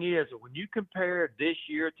good thing is that when you compare this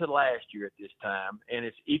year to last year at this time, and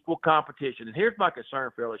it's equal competition. And here's my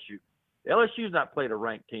concern for LSU. LSU's not played a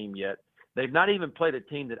ranked team yet. They've not even played a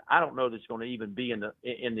team that I don't know that's going to even be in the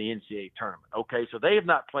NCAA tournament. Okay, so they have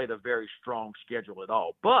not played a very strong schedule at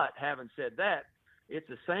all. But having said that, it's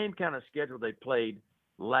the same kind of schedule they played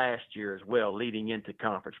last year as well, leading into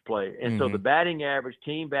conference play. And so the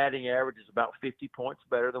team batting average is about 50 points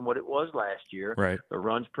better than what it was last year. Right. The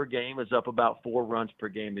runs per game is up about 4 runs per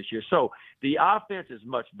game this year. So the offense is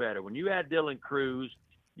much better. When you add Dylan Cruz,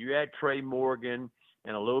 you add Trey Morgan,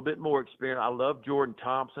 and a little bit more experience. I love Jordan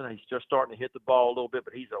Thompson. He's just starting to hit the ball a little bit,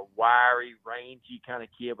 but he's a wiry, rangy kind of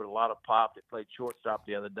kid with a lot of pop that played shortstop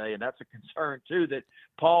the other day. And that's a concern, too, that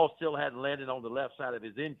Paul still hadn't landed on the left side of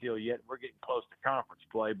his infield yet. We're getting close to conference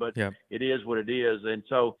play, but it is what it is. And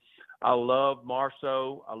so I love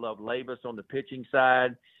Marceau. I love Labus on the pitching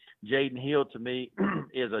side. Jaden Hill, to me,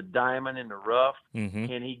 is a diamond in the rough.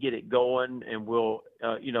 Can he get it going? And will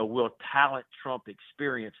talent trump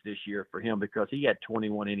experience this year for him, because he had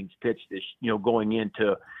 21 innings pitched this, going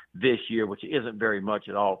into this year, which isn't very much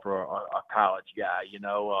at all for a college guy.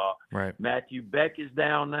 Right. Matthew Beck is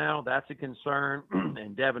down now. That's a concern.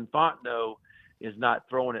 And Devin Fontenot is not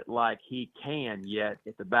throwing it like he can yet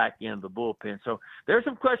at the back end of the bullpen. So there's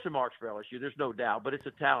some question marks for LSU. There's no doubt, but it's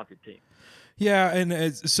a talented team. Yeah,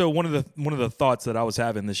 and so one of the thoughts that I was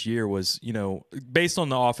having this year was, based on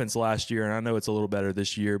the offense last year, and I know it's a little better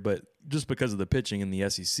this year, but just because of the pitching in the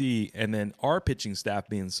SEC, and then our pitching staff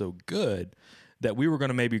being so good, that we were going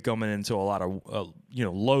to maybe coming into a lot of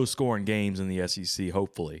low-scoring games in the SEC,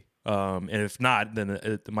 hopefully. And if not, then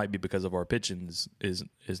it might be because of our pitching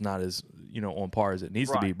is not as on par as it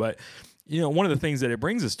needs to be. But one of the things that it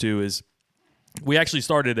brings us to is we actually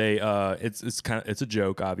started it's a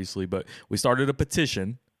joke, obviously, but we started a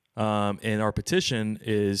petition, and our petition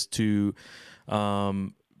is to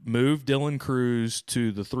move Dylan Cruz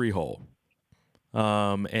to the 3-hole.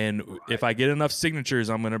 And if I get enough signatures,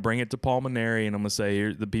 I'm going to bring it to Paul Mainieri, and I'm going to say,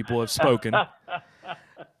 here, the people have spoken.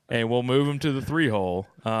 And we'll move him to the 3-hole,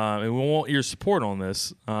 and we want your support on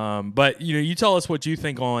this. But you tell us what you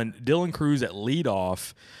think on Dylan Cruz at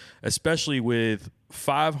leadoff, especially with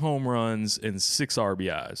 5 home runs and 6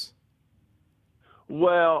 RBIs.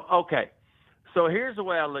 Well, okay. So here's the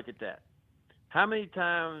way I look at that. How many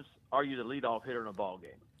times are you the leadoff hitter in a ball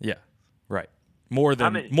game? Yeah, right. More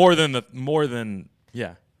than.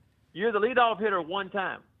 Yeah. You're the leadoff hitter one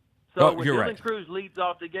time. So when Dylan right. Cruz leads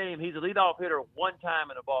off the game, he's a leadoff hitter one time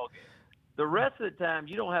in a ball game. The rest of the time,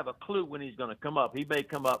 you don't have a clue when he's going to come up. He may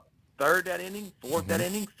come up 3rd that inning, 4th that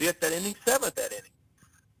inning, 5th that inning, 7th that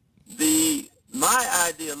inning. My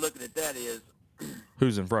idea looking at that is,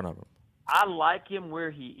 who's in front of him? I like him where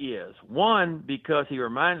he is. One, because he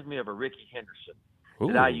reminds me of a Ricky Henderson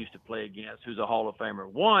that I used to play against, who's a Hall of Famer.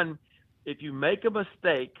 One, if you make a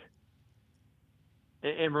mistake,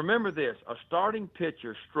 and remember this, a starting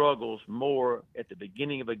pitcher struggles more at the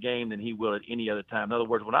beginning of a game than he will at any other time. In other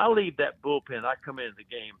words, when I leave that bullpen, I come into the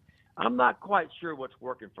game, I'm not quite sure what's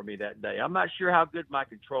working for me that day. I'm not sure how good my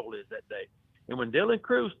control is that day. And when Dylan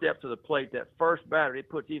Cruz steps to the plate, that first batter, it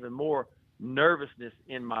puts even more nervousness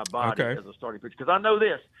in my body as a starting pitcher. Because I know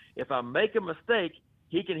this, if I make a mistake,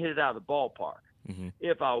 he can hit it out of the ballpark. Mm-hmm.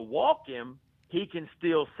 If I walk him, he can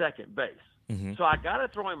steal second base. Mm-hmm. So I got to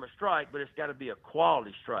throw him a strike, but it's got to be a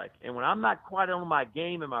quality strike. And when I'm not quite on my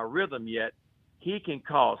game and my rhythm yet, he can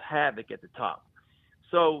cause havoc at the top.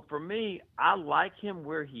 So for me, I like him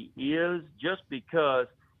where he is just because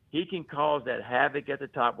he can cause that havoc at the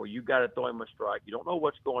top where you got to throw him a strike. You don't know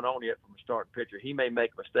what's going on yet from a starting pitcher. He may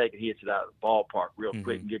make a mistake and he hits it out of the ballpark real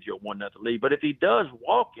quick and gives you a 1-0 lead. But if he does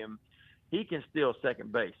walk him, he can steal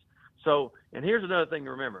second base. So, and here's another thing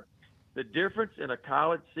to remember. The difference in a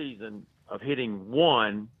college season of hitting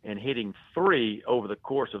 1 and hitting 3 over the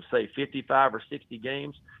course of, say, 55 or 60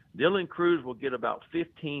 games, Dylan Cruz will get about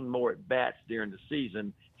 15 more at-bats during the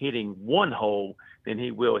season hitting 1 hole than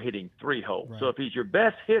he will hitting 3 holes. Right. So if he's your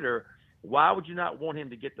best hitter, why would you not want him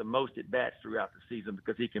to get the most at-bats throughout the season?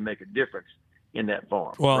 Because he can make a difference in that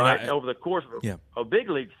farm. Well, right? Over the course of a big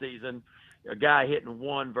league season, a guy hitting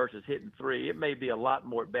 1 versus hitting 3, it may be a lot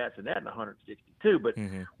more at-bats than that in 162, but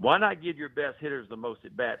why not give your best hitters the most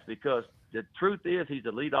at-bats? Because the truth is he's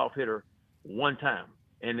a leadoff hitter 1 time.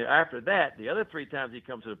 And after that, the other 3 times he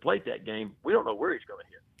comes to the plate that game, we don't know where he's going to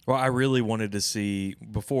hit. Well, I really wanted to see,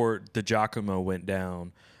 before DiGiacomo went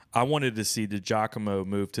down, I wanted to see DiGiacomo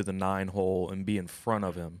move to the 9 hole and be in front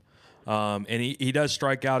of him. And he does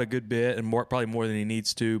strike out a good bit, and probably more than he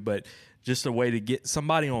needs to, but just a way to get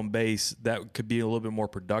somebody on base that could be a little bit more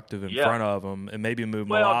productive in front of him and maybe move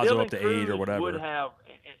Milazzo up to 8 or whatever. Would have,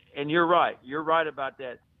 and you're right. You're right about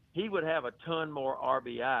that. He would have a ton more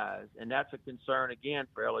RBIs, and that's a concern, again,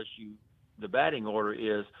 for LSU. The batting order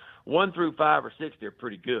is 1 through 5 or 6, they're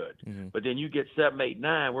pretty good. But then you get 7, 8,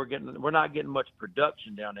 9, we're not getting much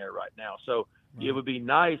production down there right now. So it would be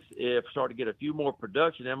nice if start to get a few more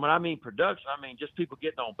production. And when I mean production, I mean just people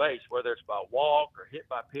getting on base, whether it's by walk or hit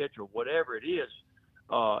by pitch or whatever it is.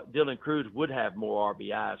 Dylan Cruz would have more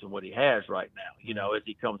RBIs than what he has right now, as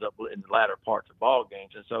he comes up in the latter parts of ball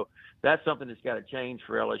games. And so that's something that's got to change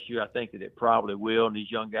for LSU. I think that it probably will, and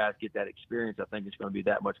these young guys get that experience. I think it's going to be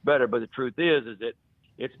that much better. But the truth is that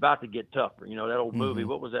it's about to get tougher. That old movie,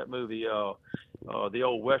 what was that movie? The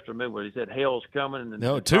old Western movie where he said, hell's coming,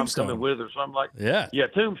 and Tombstone. coming with it or something like that. Yeah,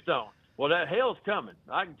 Tombstone. Well, that hell's coming.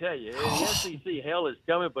 I can tell you. In the SEC, hell is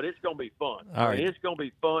coming, but it's going to be fun. All right. It's going to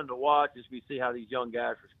be fun to watch as we see how these young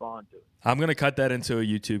guys respond to it. I'm going to cut that into a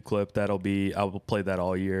YouTube clip. I will play that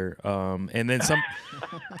all year. And then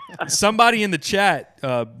somebody in the chat,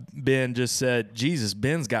 Ben, just said, Jesus,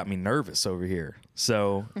 Ben's got me nervous over here.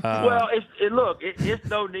 So, well, it's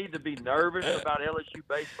no need to be nervous about LSU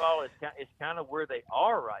baseball. It's kind of where they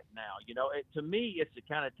are right now. To me, it's the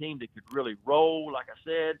kind of team that could really roll, like I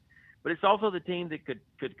said. But it's also the team that could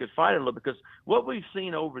fight a little, because what we've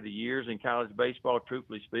seen over the years in college baseball,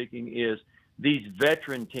 truthfully speaking, is these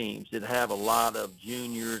veteran teams that have a lot of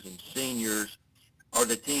juniors and seniors are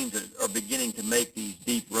the teams that are beginning to make these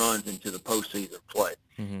deep runs into the postseason play.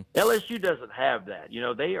 LSU doesn't have that.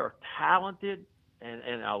 They are talented,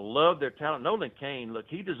 and I love their talent. Nolan Cain, look,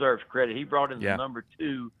 he deserves credit. He brought in the number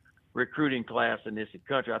 2 recruiting class in this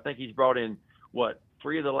country. I think he's brought in,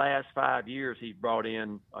 3 of the last 5 years, he's brought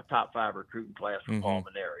in a top 5 recruiting class from Paul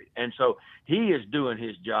Maneri. And so he is doing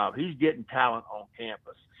his job. He's getting talent on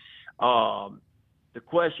campus. The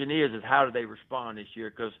question is how do they respond this year?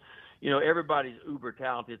 Because, everybody's uber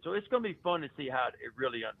talented. So it's going to be fun to see how it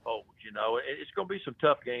really unfolds. It's going to be some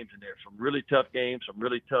tough games in there, some really tough games, some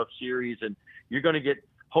really tough series. And you're going to get,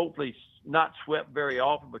 hopefully, not swept very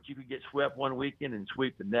often, but you could get swept one weekend and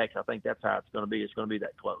sweep the next. I think that's how it's going to be. It's going to be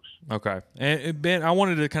that close. Okay. And Ben, I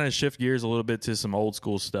wanted to kind of shift gears a little bit to some old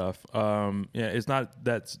school stuff. It's not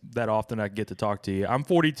that often I get to talk to you. I'm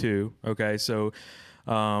 42. Okay. So,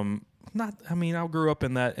 I grew up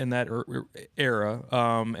in that era.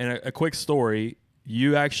 And a quick story,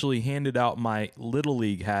 you actually handed out my Little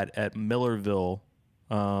League hat at Millerville.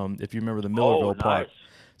 If you remember the Millerville part.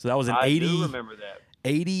 So that was an 80. I do remember that.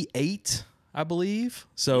 88, I believe.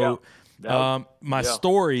 So my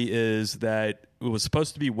story is that it was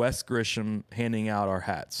supposed to be Wes Grisham handing out our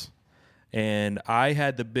hats. And I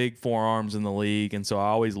had the big forearms in the league, and so I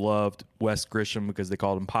always loved Wes Grisham because they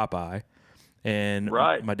called him Popeye. And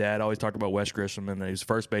my dad always talked about Wes Grisham, and he was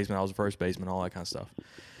first baseman, I was a first baseman, all that kind of stuff.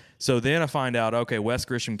 So then I find out, okay, Wes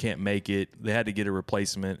Grisham can't make it. They had to get a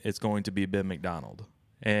replacement. It's going to be Ben McDonald.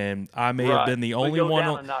 And I may have been the only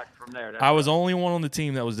one. I was only one on the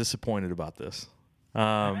team that was disappointed about this.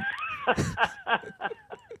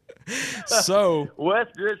 So Wes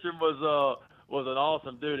Grisham was an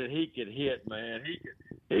awesome dude, and he could hit, man.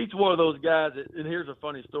 He's one of those guys that, and here's a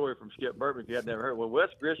funny story from Skip Burtman if you had never heard. When Wes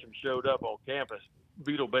Grisham showed up on campus,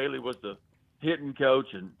 Beetle Bailey was the hitting coach,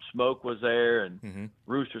 and Smoke was there, and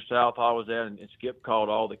Rooster Southall was there, and Skip called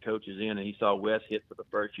all the coaches in, and he saw Wes hit for the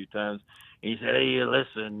first few times. And he said, "Hey,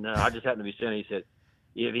 listen, I just happened to be sitting." He said,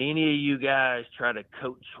 "If any of you guys try to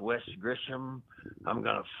coach Wes Grisham, I'm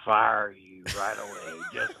going to fire you right away.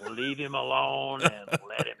 Just leave him alone and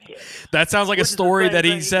let him hit." That sounds like a story that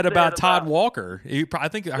he said about Todd Walker. I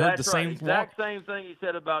think I heard the same. Exact same thing he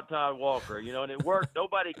said about Todd Walker. And it worked.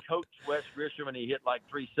 Nobody coached Wes Grisham, and he hit like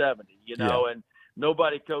 370. And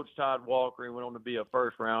nobody coached Todd Walker. He went on to be a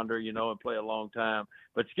first rounder. And play a long time.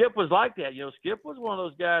 But Skip was like that. Skip was one of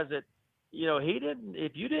those guys that. He didn't.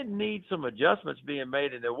 If you didn't need some adjustments being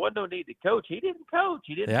made, and there wasn't no need to coach, he didn't coach.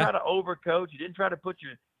 He didn't try to overcoach. He didn't try to put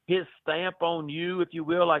his stamp on you, if you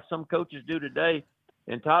will, like some coaches do today.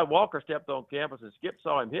 And Todd Walker stepped on campus, and Skip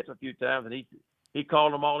saw him hit a few times, and he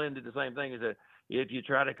called them all in, did the same thing. He said, "If you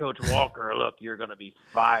try to coach Walker, look, you're going to be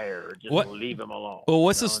fired. Just leave him alone." Well,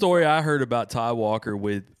 what's the story I heard about Todd Walker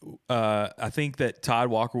with? I think that Todd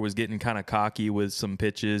Walker was getting kind of cocky with some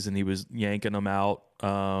pitches, and he was yanking them out.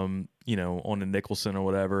 On a Nicholson or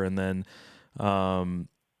whatever, and then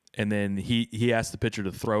he asked the pitcher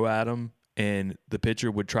to throw at him, and the pitcher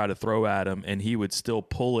would try to throw at him, and he would still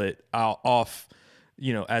pull it off,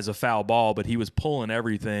 as a foul ball, but he was pulling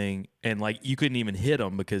everything, and like you couldn't even hit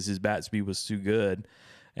him because his bat speed was too good,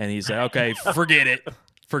 and he said, "Okay, forget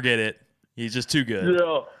it, he's just too good."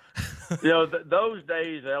 Those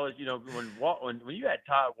days, Ellis, when you had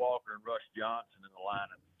Todd Walker and Rush Johnson in the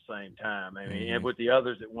lineup. Same time. I mean, and with the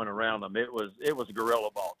others that went around them, it was gorilla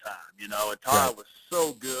ball time, and Todd was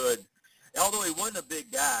so good. Although he wasn't a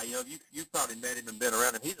big guy, you probably met him and been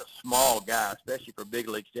around him. He's a small guy, especially for big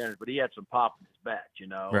league standards, but he had some pop in his bat,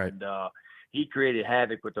 Right. And he created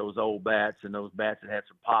havoc with those old bats and those bats that had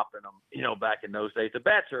some pop in them, back in those days. The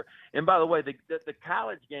bats are, and by the way, the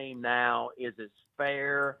college game now is as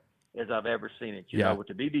fair as I've ever seen it, with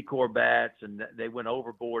the BBCOR bats, and they went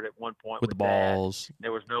overboard at one point with the balls. That.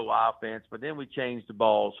 There was no offense, but then we changed the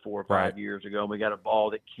balls 4 or 5 years ago, and we got a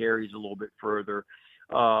ball that carries a little bit further.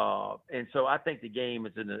 And so I think the game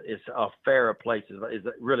is a fairer place as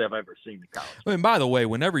really I've ever seen the college. And by the way,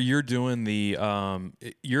 whenever you're doing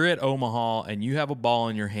you're at Omaha and you have a ball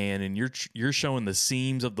in your hand and you're showing the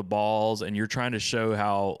seams of the balls and you're trying to show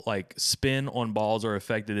how like spin on balls are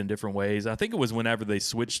affected in different ways. I think it was whenever they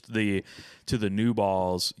switched to the new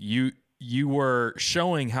balls, you were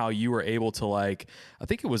showing how you were able to I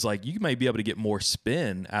think it was you may be able to get more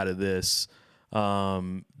spin out of this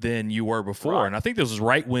than you were before. Right. And I think this was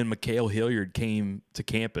right when Mikhail Hilliard came to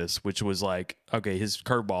campus, which was his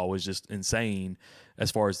curveball was just insane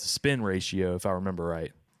as far as the spin ratio, if I remember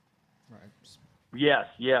right. Right.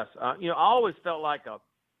 Yes. I always felt like a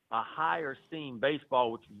higher seam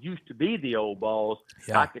baseball, which used to be the old balls.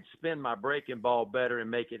 I could spin my breaking ball better and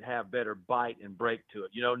make it have better bite and break to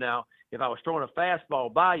it. Now if I was throwing a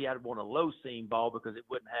fastball by you, I'd want a low seam ball because it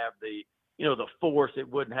wouldn't have the force,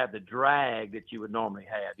 it wouldn't have the drag that you would normally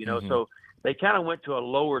have, So they kind of went to a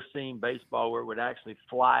lower seam baseball where it would actually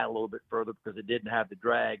fly a little bit further because it didn't have the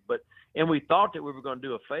drag. And we thought that we were going to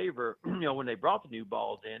do a favor, when they brought the new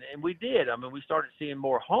balls in, and we did. I mean, we started seeing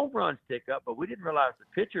more home runs tick up, but we didn't realize the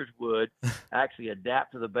pitchers would actually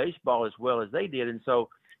adapt to the baseball as well as they did. And so,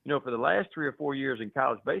 for the last 3 or 4 years in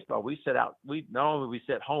college baseball, we not only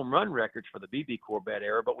set home run records for the BBCOR bat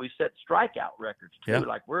era, but we set strikeout records too.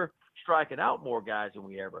 Yeah. We're striking out more guys than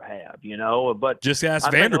we ever have, But just ask I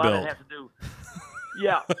think Vanderbilt. A lot of that has to do,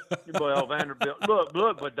 yeah. Well, Vanderbilt.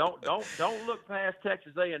 Look, but don't look past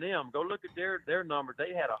Texas A&M. Go look at their numbers.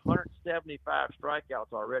 They had 175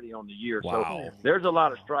 strikeouts already on the year. Wow. So there's a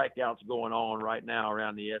lot of strikeouts going on right now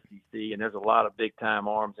around the SEC, and there's a lot of big time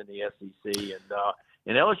arms in the SEC,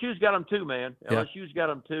 and LSU's got them too, man. Yeah. LSU's got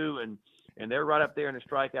them too, and they're right up there in the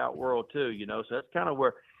strikeout world too. So that's kind of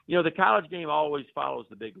where. The college game always follows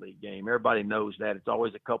the big league game. Everybody knows that. It's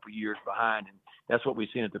always a couple years behind, and that's what we've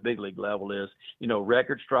seen at the big league level is,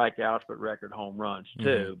 record strikeouts, but record home runs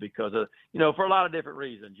too, because of, for a lot of different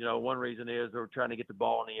reasons. One reason is they're trying to get the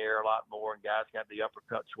ball in the air a lot more, and guys got the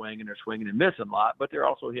uppercut swing, and they're swinging and missing a lot, but they're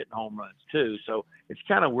also hitting home runs too. So it's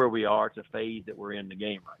kind of where we are. It's a phase that we're in the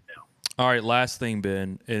game right now. All right, last thing,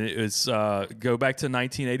 Ben, and it was go back to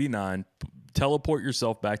 1989. Teleport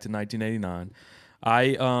yourself back to 1989.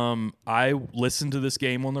 I listened to this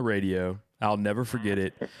game on the radio. I'll never forget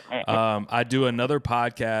it. I do another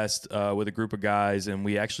podcast with a group of guys, and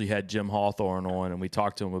we actually had Jim Hawthorne on, and we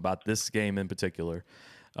talked to him about this game in particular.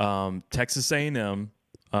 Texas A&M,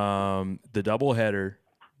 the doubleheader,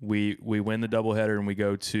 we win the doubleheader and we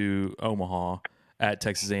go to Omaha at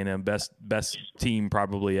Texas A&M. Best team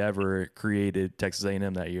probably ever created Texas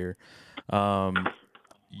A&M that year.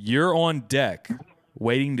 You're on deck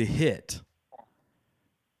waiting to hit,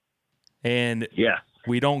 and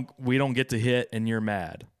we don't get to hit, and you're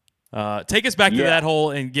mad. Take us back to that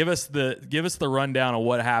hole and give us the rundown of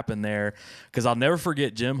what happened there, because I'll never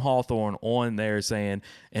forget Jim Hawthorne on there saying,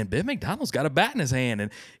 and Ben McDonald's got a bat in his hand,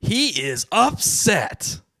 and he is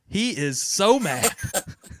upset. He is so mad.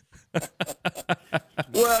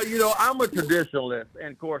 Well, I'm a traditionalist,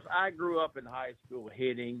 and of course, I grew up in high school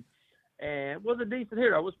hitting, and was a decent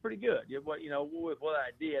hitter. I was pretty good, with what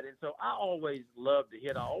I did, and so I always loved to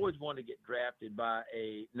hit. I always wanted to get drafted by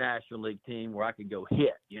a National League team where I could go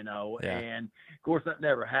hit, and of course that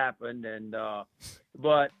never happened. And so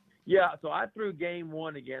I threw game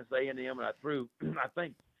 1 against A&M, and I threw I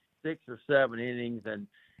think 6 or 7 innings, and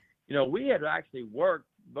we had actually worked.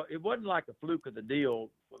 But it wasn't like a fluke of the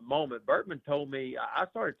deal moment. Bertman told me I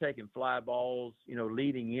started taking fly balls,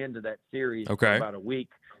 leading into that series for about a week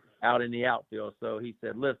out in the outfield. So he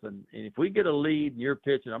said, listen, and if we get a lead and you're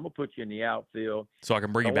pitching, I'm going to put you in the outfield. So I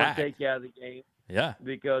can bring you back. I want to take you out of the game. Yeah.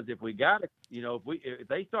 Because if we got it, if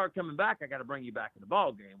they start coming back, I got to bring you back in the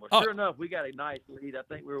ball game. Well, sure enough, we got a nice lead. I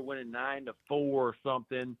think we were winning 9-4 or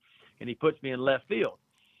something, and he puts me in left field.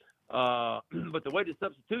 But the way the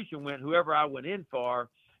substitution went, whoever I went in for,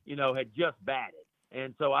 had just batted.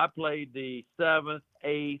 And so I played the 7th,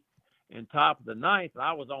 8th, and top of the 9th.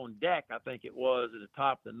 I was on deck, I think it was, at the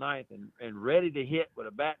top of the 9th, and ready to hit with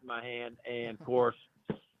a bat in my hand. And, of course,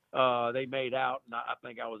 they made out, and I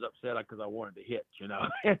think I was upset because I wanted to hit,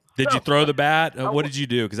 Did you throw the bat? What did you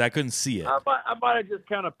do? Because I couldn't see it. I might have just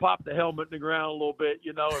kind of popped the helmet in the ground a little bit,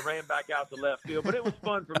 and ran back out to left field. But it was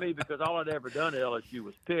fun for me because all I'd ever done at LSU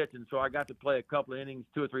was pitch, and so I got to play a couple of innings,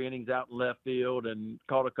 2 or 3 innings out in left field, and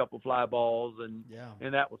caught a couple fly balls, and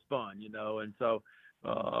that was fun, and so.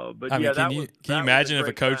 But can you imagine if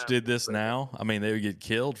a coach did this now? I mean, they would get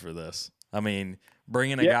killed for this. I mean,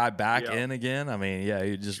 bringing a guy back in again. I mean,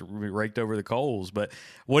 he just raked over the coals. But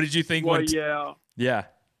what did you think? Well, yeah.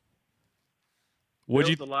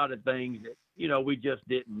 There's a lot of things that we just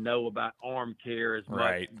didn't know about arm care as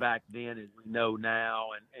much back then as we know now.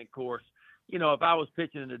 And of course, if I was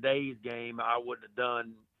pitching in today's game, I wouldn't have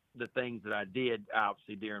done the things that I did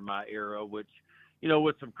obviously during my era, which.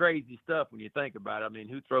 With some crazy stuff when you think about it. I mean,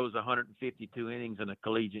 who throws 152 innings in a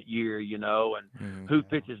collegiate year, and who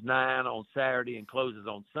pitches 9 on Saturday and closes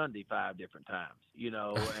on Sunday 5 different times,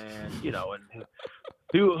 and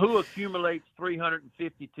who accumulates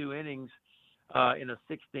 352 innings in a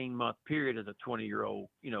 16-month period as a 20-year-old,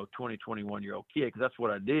 21-year-old kid, because that's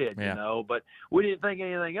what I did, but we didn't think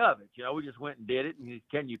anything of it. We just went and did it. And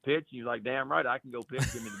can you pitch? And you're like, damn right, I can go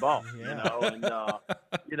pitch. Give me the ball, and,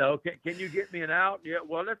 can you get me an out? Yeah,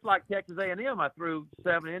 well, that's like Texas A&M. I threw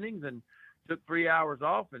 7 innings and took 3 hours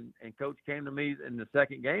off, and coach came to me in the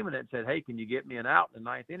second game and said, hey, can you get me an out in the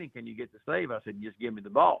 9th inning? Can you get the save? I said, just give me the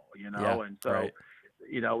ball, and so. Right.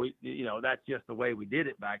 That's just the way we did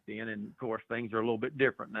it back then. And of course, things are a little bit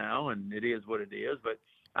different now, and it is what it is. But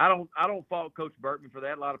I don't fault Coach Bertman for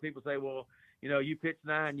that. A lot of people say, well, you pitched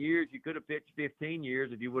 9 years, you could have pitched 15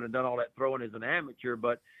 years if you would have done all that throwing as an amateur.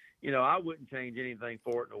 But I wouldn't change anything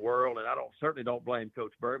for it in the world, and I certainly don't blame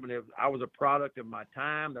Coach Bertman. I was a product of my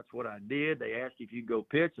time. That's what I did. They asked if you go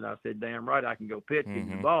pitch, and I said, damn right, I can go pitch, give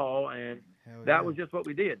me the ball, and that was just what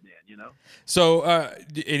we did then, So,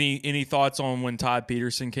 any thoughts on when Todd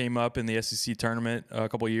Peterson came up in the SEC tournament a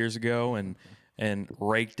couple of years ago and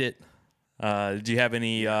raked it? Did you have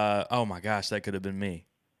any? Oh my gosh, that could have been me.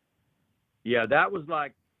 Yeah, that was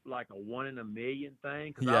like a 1 in a million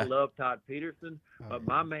thing, because I love Todd Peterson, but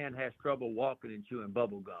my man has trouble walking and chewing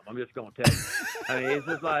bubble gum. I'm just going to tell you. I mean, it's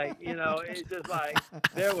just like,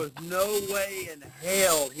 there was no way in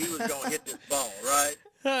hell he was going to hit this ball, right?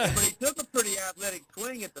 But he took a pretty athletic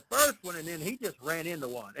swing at the first one, and then he just ran into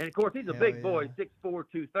one. And, of course, he's a big boy, 6'4",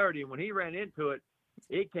 230, and when he ran into it,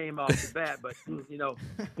 it came off the bat. But,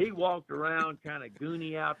 he walked around kind of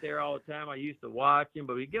goony out there all the time. I used to watch him.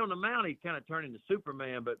 But when he get on the mound, he kind of turned into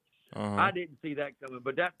Superman. But I didn't see that coming.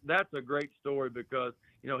 But that's a great story because,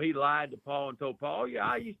 he lied to Paul and told Paul,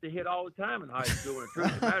 I used to hit all the time in high school. And the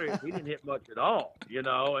truth of the matter is he didn't hit much at all,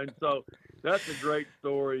 And so that's a great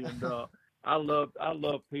story. And I love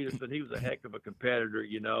Peterson. He was a heck of a competitor,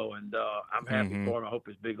 and I'm happy for him. I hope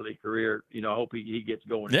his big league career, I hope he gets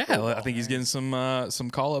going. Yeah, I think he's getting some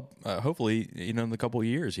call up, hopefully, in a couple of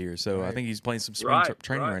years here. So I think he's playing some spring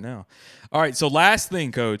training right now. All right, so last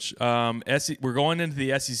thing, Coach, we're going into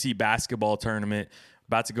the SEC basketball tournament,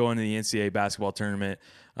 about to go into the NCAA basketball tournament.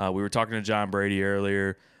 We were talking to John Brady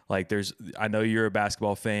earlier. Like I know you're a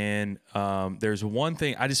basketball fan. There's one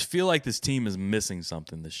thing, I just feel like this team is missing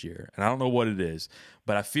something this year. And I don't know what it is,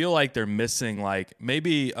 but I feel like they're missing like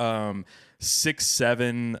maybe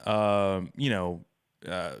 6'7",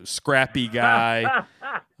 scrappy guy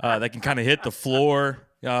that can kind of hit the floor.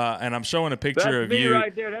 And I'm showing a picture That's of you.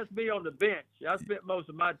 Right there. That's me on the bench. I spent most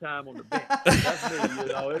of my time on the bench. That's me.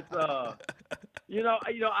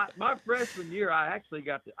 It's my freshman year, I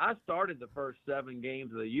started the first 7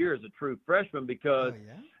 games of the year as a true freshman because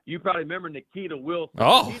you probably remember Nikita Wilson.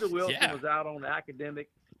 Nikita Wilson was out on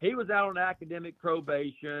academic. He was out on academic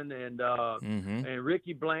probation, and and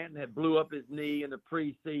Ricky Blanton had blew up his knee in the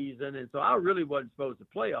preseason, and so I really wasn't supposed to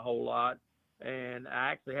play a whole lot. And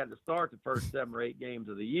I actually had to start the first 7 or 8 games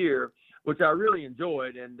of the year, which I really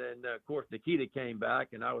enjoyed. And then, of course, Nikita came back,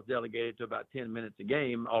 and I was delegated to about 10 minutes a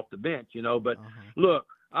game off the bench, But look,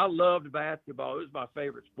 I loved basketball. It was my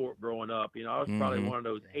favorite sport growing up. I was probably one of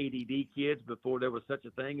those ADD kids before there was such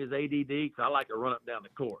a thing as ADD, because I like to run up down the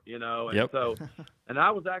court, And so, and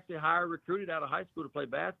I was actually higher recruited out of high school to play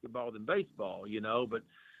basketball than baseball, But,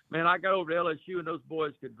 man, I got over to LSU, and those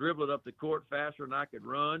boys could dribble it up the court faster than I could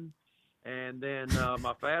run. And then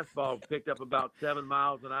my fastball picked up about 7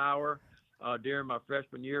 miles an hour during my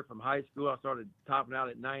freshman year from high school. I started topping out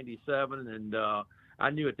at 97, and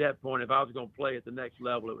I knew at that point if I was going to play at the next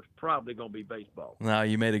level, it was probably going to be baseball. No,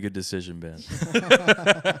 you made a good decision, Ben.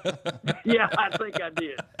 Yeah, I think I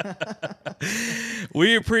did.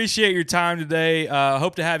 We appreciate your time today.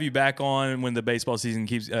 Hope to have you back on when the baseball season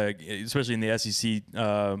keeps, especially in the SEC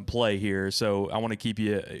play here. So I want to keep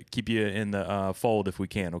you in the fold if we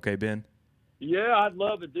can. Okay, Ben? Yeah, I'd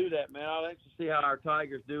love to do that, man. I'd like to see how our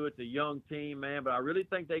Tigers do. It's a young team, man, but I really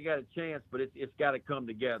think they got a chance, but it's got to come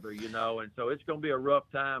together, and so it's going to be a rough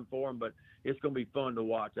time for them, but it's going to be fun to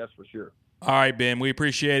watch, that's for sure. All right, Ben, we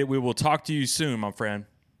appreciate it. We will talk to you soon, my friend.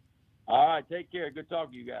 All right, take care. Good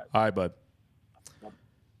talking to you guys. All right, bud.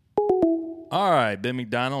 All right, Ben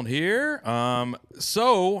McDonald here.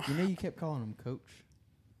 So you kept calling him Coach.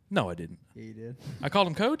 No, I didn't. Yeah, you did. I called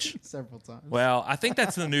him Coach several times. Well, I think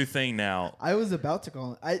that's the new thing now. I was about to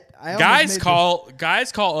call him. Guys call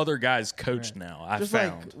other guys Coach now. I just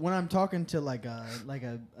found like when I'm talking to like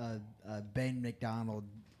a Ben McDonald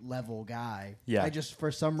level guy. Yeah. I just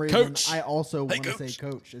for some reason Coach. I also want to Coach. say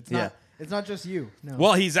Coach. It's not. It's not just you. No.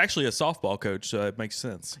 Well, he's actually a softball coach, so it makes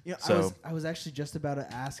sense. I was actually just about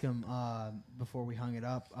to ask him before we hung it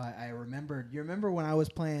up. I remembered. You remember when I was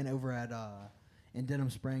playing over at in Denham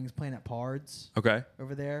Springs, playing at Pards? Okay.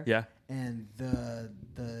 Over there. Yeah. And the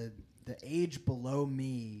age below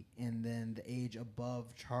me and then the age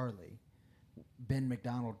above Charlie, Ben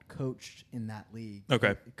McDonald coached in that league.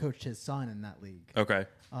 Okay. He coached his son in that league. Okay.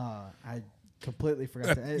 I completely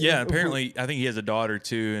forgot that. Yeah, apparently, I think he has a daughter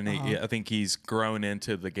too, and I think he's grown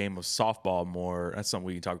into the game of softball more. That's something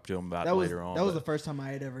we can talk to him about later on. That was the first time I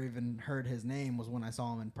had ever even heard his name was when I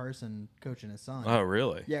saw him in person coaching his son. Oh,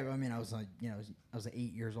 really? Yeah, I mean, I was like, I was 8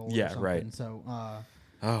 years old. Yeah, or something, right. So,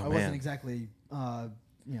 I wasn't exactly,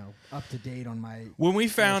 up to date on my. When we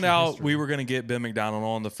found out history. we were going to get Ben McDonald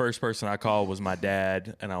on, the first person I called was my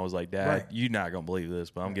dad, and I was like, "Dad, Right. you're not going to believe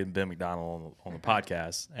this, but I'm getting Ben McDonald on the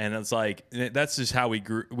podcast." And it's like that's just how we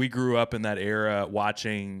grew. We grew up in that era,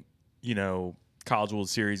 watching, College World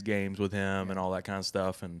Series games with him and all that kind of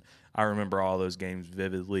stuff. And I remember all those games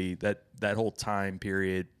vividly. That whole time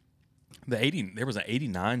period. There was an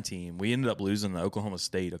 89 team. We ended up losing to Oklahoma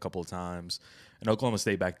State a couple of times. And Oklahoma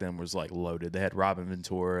State back then was like loaded. They had Robin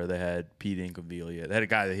Ventura. They had Pete Incaviglia. They had a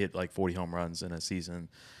guy that hit like 40 home runs in a season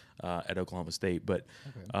at Oklahoma State. But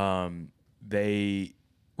Robin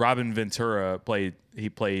Ventura played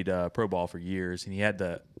pro ball for years,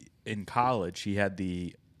 and in college he had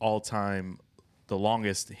the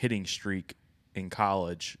longest hitting streak in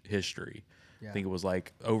college history. Yeah. I think it was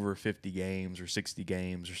like over 50 games or 60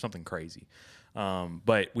 games or something crazy.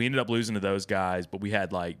 But we ended up losing to those guys. But we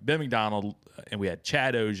had like Ben McDonald and we had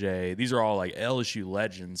Chad Auger. These are all like LSU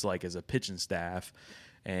legends, like as a pitching staff.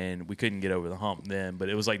 And we couldn't get over the hump then. But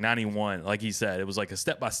it was like 91. Like he said, it was like a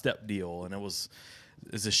step-by-step deal. And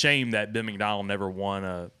it's a shame that Ben McDonald never won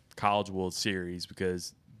a College World Series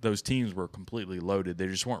because those teams were completely loaded. They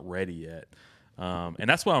just weren't ready yet. And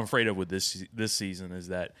that's what I'm afraid of with this season is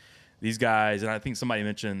that these guys, and I think somebody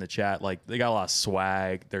mentioned in the chat, like they got a lot of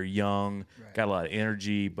swag. They're young, got a lot of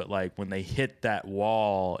energy, but like when they hit that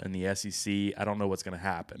wall in the SEC, I don't know what's going to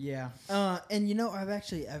happen. Yeah, and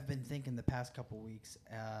I've been thinking the past couple weeks.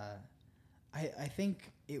 I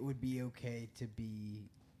think it would be okay to be,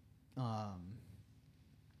 I'm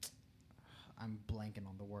blanking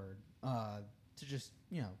on the word, to just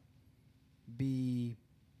be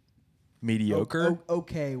mediocre.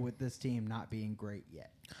 Okay with this team not being great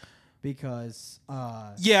yet, because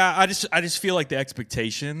yeah, I just feel like the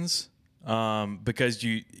expectations, because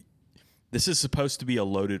this is supposed to be a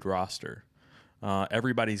loaded roster.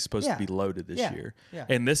 Everybody's supposed to be loaded this year. Yeah.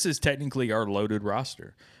 And this is technically our loaded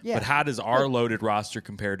roster. Yeah. But how does our loaded roster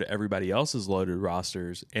compare to everybody else's loaded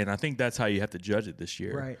rosters? And I think that's how you have to judge it this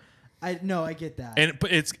year. Right. I get that. And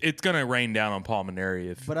it's going to rain down on Paul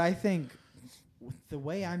Mainieri. But I think the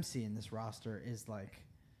way I'm seeing this roster is like,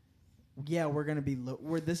 yeah, we're going to be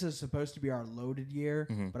this is supposed to be our loaded year,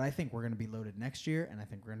 but I think we're going to be loaded next year, and I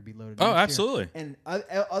think we're going to be loaded next absolutely. year. And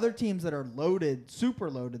other teams that are loaded, super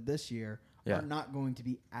loaded this year are not going to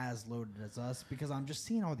be as loaded as us, because I'm just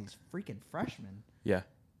seeing all these freaking freshmen. Yeah.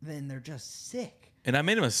 Then they're just sick. And I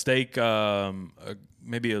made a mistake,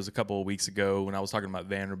 maybe it was a couple of weeks ago when I was talking about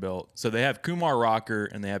Vanderbilt. So they have Kumar Rocker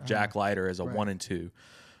and they have Jack Leiter as a 1 and 2.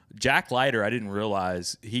 Jack Leiter, I didn't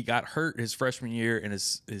realize he got hurt his freshman year, and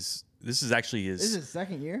this is actually his. This is his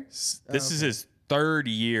second year? This is his third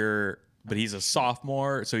year, but he's a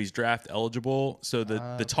sophomore, so he's draft eligible. So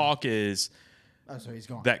the talk is so he's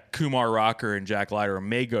gone. That Kumar Rocker and Jack Leiter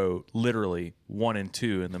may go literally 1 and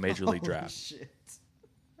 2 in the Major League draft. Shit.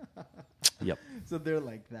 Yep. So they're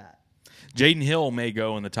like that. Jaden Hill may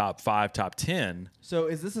go in the top 5, top 10. So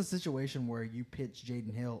is this a situation where you pitch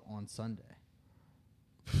Jaden Hill on Sunday?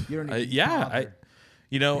 You don't even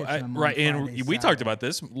right, and we talked about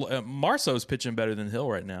this. Marceau's pitching better than Hill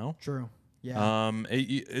right now. True. Yeah.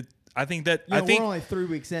 I think that we're only 3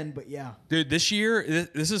 weeks in, but yeah, dude. This year,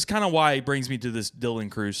 this is kind of why it brings me to this Dylan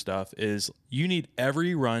Cruz stuff. Is you need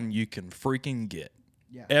every run you can freaking get.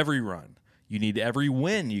 Yeah. Every run. You need every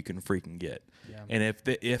win you can freaking get. Yeah. And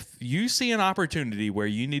if you see an opportunity where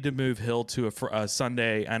you need to move Hill to a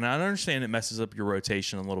Sunday, and I understand it messes up your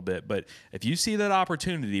rotation a little bit, but if you see that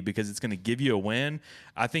opportunity because it's going to give you a win,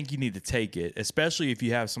 I think you need to take it, especially if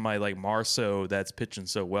you have somebody like Marceau that's pitching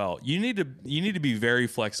so well. You need to be very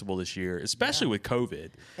flexible this year, especially with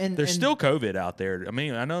COVID. And there's still COVID out there. I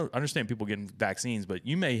mean, I understand people getting vaccines, but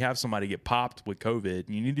you may have somebody get popped with COVID,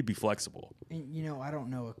 and you need to be flexible. You know, I don't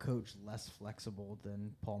know a coach less flexible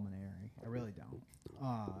than Paul Mainieri. I really don't.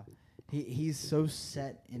 He's so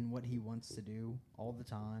set in what he wants to do all the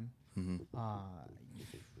time.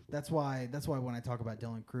 That's why when I talk about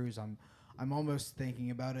Dylan Cruz, I'm almost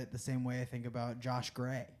thinking about it the same way I think about Josh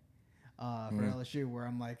Gray for LSU, where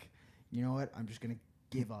I'm like, you know what, I'm just gonna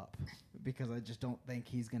give up because I just don't think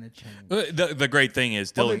he's gonna change. The great thing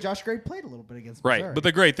is Josh Gray played a little bit against Missouri. Right, but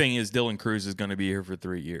the great thing is Dylan Cruz is going to be here for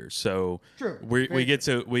 3 years. So true.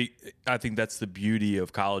 I think that's the beauty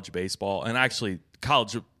of college baseball, and actually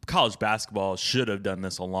college basketball should have done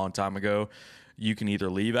this a long time ago. You can either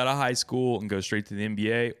leave out of high school and go straight to the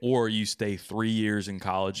NBA, or you stay 3 years in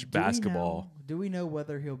college basketball. Do we know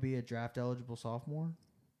whether he'll be a draft eligible sophomore?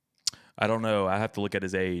 I don't know. I have to look at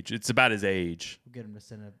his age. It's about his age. We'll get him to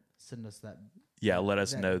send us that. Yeah, let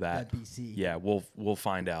us know that. That BC. Yeah, we'll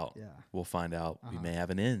find out. Yeah, we'll find out. We may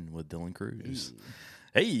have an in with Dylan Cruz.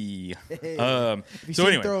 Hey. If you so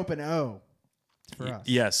anyway, throw up an O. For us.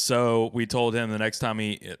 Yes. So we told him the next time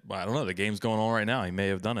I don't know, the game's going on right now. He may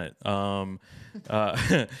have done it.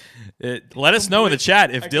 Let us know in the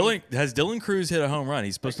chat if Dylan Cruz hit a home run.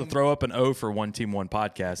 He's supposed to throw up an O for One Team One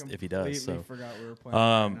podcast if he does. So forgot we were playing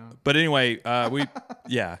right now. But anyway,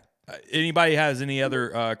 anybody has any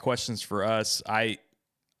other questions for us? I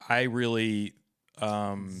really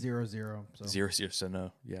 0-0. So. 0-0. So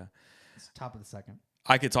no, yeah. It's top of the second.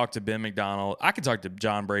 I could talk to Ben McDonald. I could talk to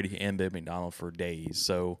John Brady and Ben McDonald for days.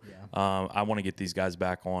 So I want to get these guys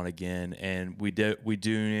back on again. And we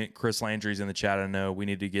do. Chris Landry's in the chat. I know we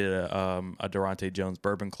need to get a Durante Jones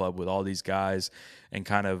Bourbon Club with all these guys and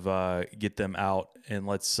kind of get them out and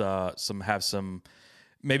let's have some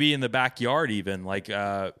maybe in the backyard even like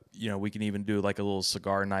we can even do like a little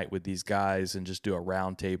cigar night with these guys and just do a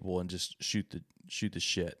round table and just shoot the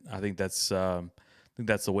shit. I think that's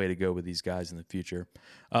the way to go with these guys in the future.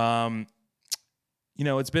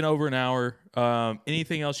 It's been over an hour.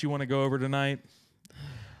 Anything else you want to go over tonight?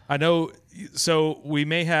 I know. So we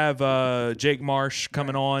may have Jake Marsh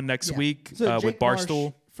coming on next week with Barstool.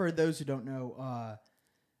 Marsh, for those who don't know,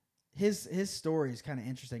 his story is kind of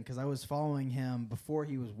interesting because I was following him before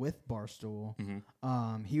he was with Barstool.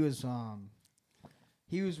 Mm-hmm.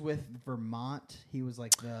 He was with Vermont. He was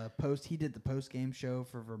like he did the post game show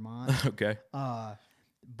for Vermont. Okay.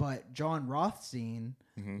 But John Rothstein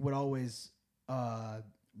would always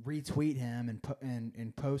retweet him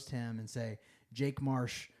and post him and say Jake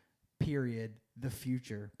Marsh, period, the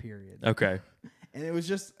future, period. Okay. And it was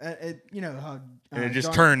just, how and it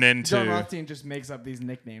just turned into John Rothstein just makes up these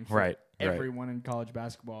nicknames for Right. everyone in college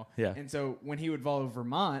basketball. Yeah. And so when he would follow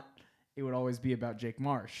Vermont, it would always be about Jake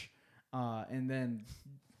Marsh. And then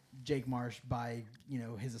Jake Marsh, by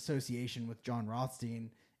his association with John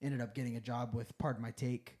Rothstein, ended up getting a job with Pardon My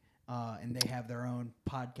Take, and they have their own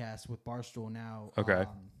podcast with Barstool now. Okay.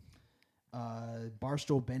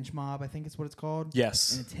 Barstool Bench Mob, I think is what it's called.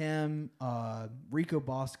 Yes. And it's him, Rico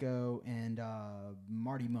Bosco, and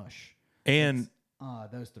Marty Mush. And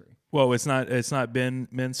those three. Well, it's not Ben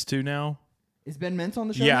Mintz too now. Is Ben Mintz on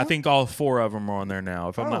the show? Yeah, now? I think all 4 of them are on there now,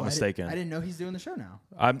 if I'm not mistaken. I didn't know he's doing the show now.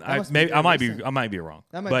 I might be wrong.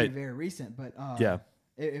 That might but, be very recent, but yeah.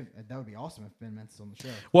 That would be awesome if Ben Mintz is on the show.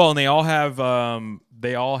 Well, and they all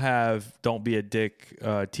have "Don't Be a Dick"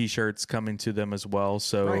 T-shirts coming to them as well.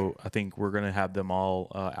 So Right. I think we're gonna have them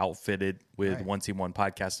all outfitted with Right. One Team One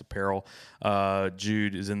podcast apparel.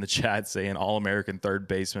 Jude is in the chat saying All-American third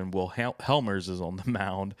baseman Will Helmers is on the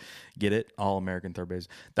mound. Get it? All-American third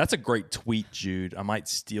baseman. That's a great tweet, Jude. I might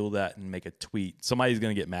steal that and make a tweet. Somebody's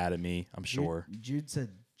gonna get mad at me, I'm sure. Jude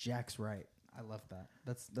said Jack's right. I love that.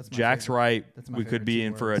 That's my Jack's favorite. right. That's my We could favorite be 2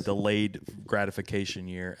 in for a words. delayed gratification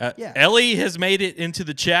year. Yeah. Ellie has made it into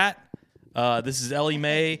the chat. This is Ellie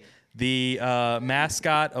Mae, the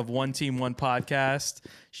mascot of One Team One podcast.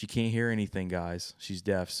 She can't hear anything, guys. She's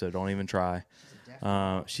deaf, so don't even try.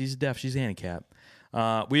 She's deaf. She's handicapped.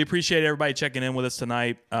 We appreciate everybody checking in with us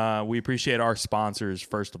tonight. We appreciate our sponsors,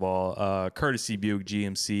 first of all. Courtesy Buick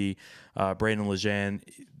GMC, Brandon Lejeune,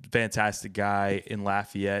 fantastic guy in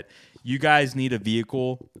Lafayette. You guys need a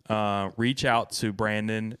vehicle, reach out to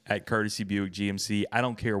Brandon at Courtesy Buick GMC. I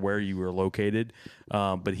don't care where you are located,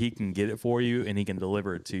 but he can get it for you and he can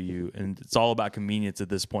deliver it to you. And it's all about convenience at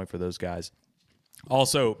this point for those guys.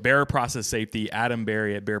 Also, Bear Process Safety, Adam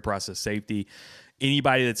Berry at Bear Process Safety.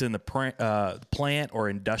 Anybody that's in the plant or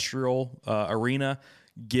industrial arena,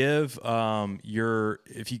 give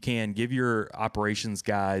if you can, give your operations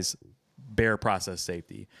guys Bear Process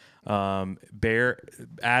Safety. Adam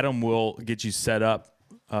will get you set up.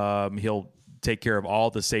 He'll take care of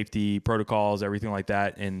all the safety protocols, everything like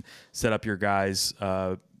that, and set up your guys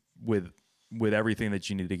with everything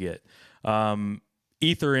that you need to get.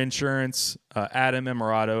 Ether Insurance, Adam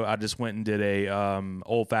Emirato. I just went and did a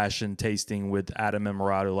old-fashioned tasting with Adam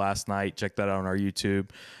Emirato last night. Check that out on our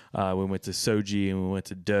YouTube. We went to Soji and we went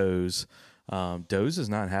to Doze. Doze is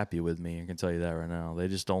not happy with me. I can tell you that right now. They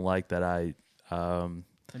just don't like that I...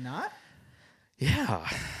 They're not? Yeah.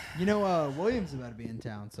 William's about to be in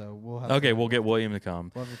town, so we'll have Okay, we'll get William to come.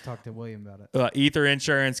 We'll have to talk to William about it. Ether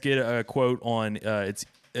Insurance, get a quote on it's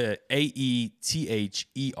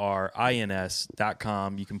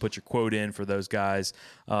AETHERINS.com. You can put your quote in for those guys.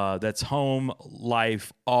 That's home,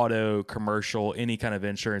 life, auto, commercial, any kind of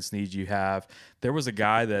insurance needs you have. There was a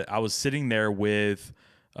guy that I was sitting there with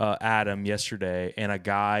Adam yesterday, and a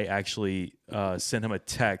guy actually sent him a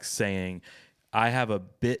text saying, I have a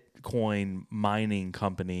Bitcoin mining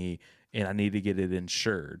company and I need to get it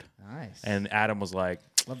insured. Nice. And Adam was like,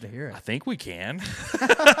 love to hear it. I think we can.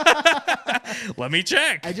 Let me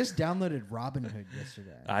check. I just downloaded Robinhood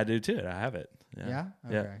yesterday. I do too. I have it. Yeah?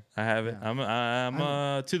 Yeah, Okay. I have it. Yeah. I'm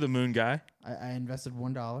a to the moon guy. I invested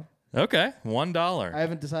 $1. Okay, $1. I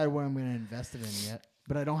haven't decided what I'm going to invest it in yet,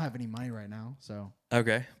 but I don't have any money right now, so.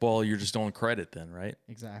 Okay, well, you're just on credit then, right?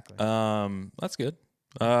 Exactly. That's good.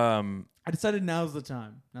 I decided now's the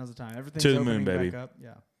time. Everything's to the moon, opening baby. back up.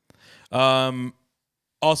 Yeah.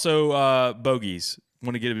 Also, Bogies.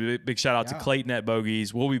 Want to get a big shout out to Yeah. Clayton at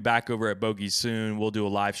Bogies. We'll be back over at Bogies soon. We'll do a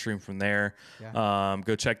live stream from there. Yeah.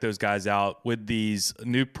 Go check those guys out. With these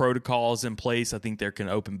new protocols in place, I think they can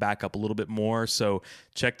open back up a little bit more. So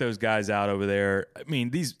check those guys out over there. I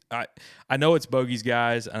mean, I know it's Bogies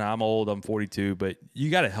guys, and I'm old. I'm 42, but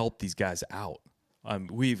you got to help these guys out.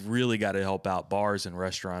 We've really got to help out bars and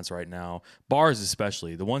restaurants right now. Bars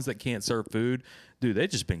especially. The ones that can't serve food, dude, they've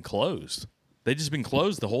just been closed. They've just been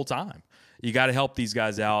closed the whole time. You got to help these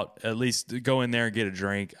guys out. At least go in there and get a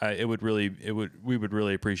drink. We would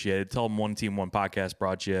really appreciate it. Tell them One Team One podcast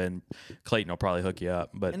brought you, and Clayton will probably hook you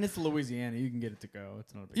up. But And it's Louisiana. You can get it to go.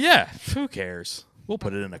 It's not a big yeah, who cares? We'll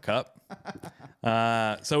put it in a cup.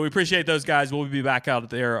 So we appreciate those guys. We'll be back out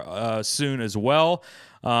there soon as well.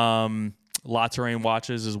 Lots of rain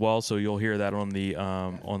watches as well, so you'll hear that on the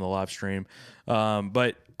live stream.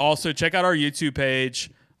 But also check out our YouTube page.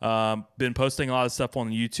 Been posting a lot of stuff on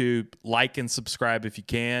YouTube. Like and subscribe if you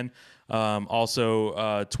can.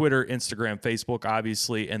 Also Twitter, Instagram, Facebook,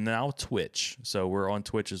 obviously, and now Twitch. So we're on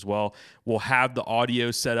Twitch as well. We'll have the audio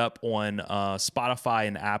set up on Spotify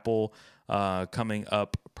and Apple coming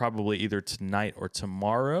up probably either tonight or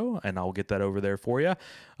tomorrow, and I'll get that over there for you.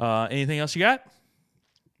 Anything else you got?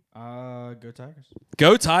 Go Tigers.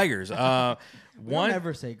 Go Tigers. We One. don't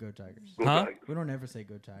ever say go Tigers. Huh? We don't ever say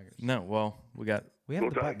go Tigers. No. Well, we have the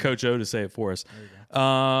button. Coach O to say it for us.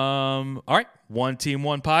 All right. One Team,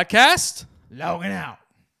 One Podcast. Logging out.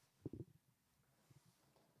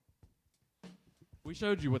 We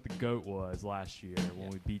showed you what the GOAT was last year when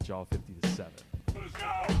we beat y'all 50-7. Let's go!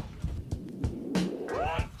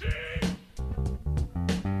 One team!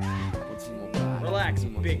 Relax,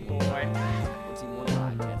 big boy. Team One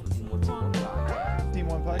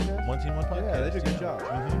Podcast? One Team One Podcast. Yeah, they did a good job.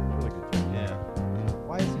 Really good job. Yeah.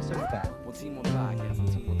 Why is he so fat? One team, one podcast. One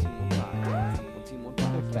team, one podcast. One team, one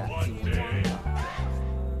podcast. Fat. One team.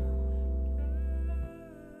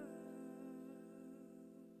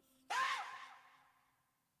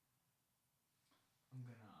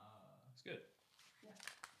 It's good. Yeah.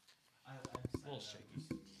 A little shaky.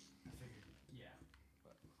 I figured, yeah.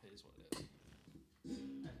 But it is what it is.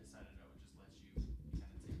 I decided I would just let you kind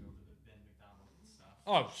of take over the Ben McDonald stuff.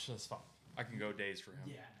 Oh, that's fine. I can go days for him.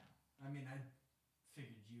 Yeah. I mean, I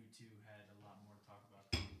figured you two had a lot more to talk about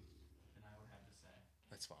than I would have to say.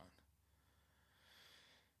 That's fine.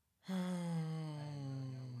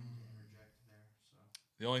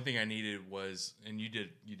 The only thing I needed was, and you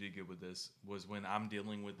did good with this, was when I'm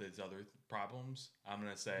dealing with these other problems, I'm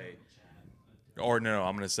gonna say, I'm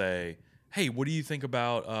gonna say, hey, what do you think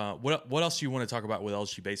about what else do you want to talk about with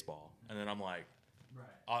LSU baseball? And then I'm like,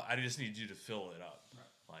 I just need you to fill it up,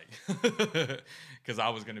 like, because I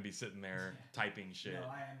was gonna be sitting there typing shit. No,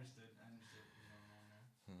 I understood.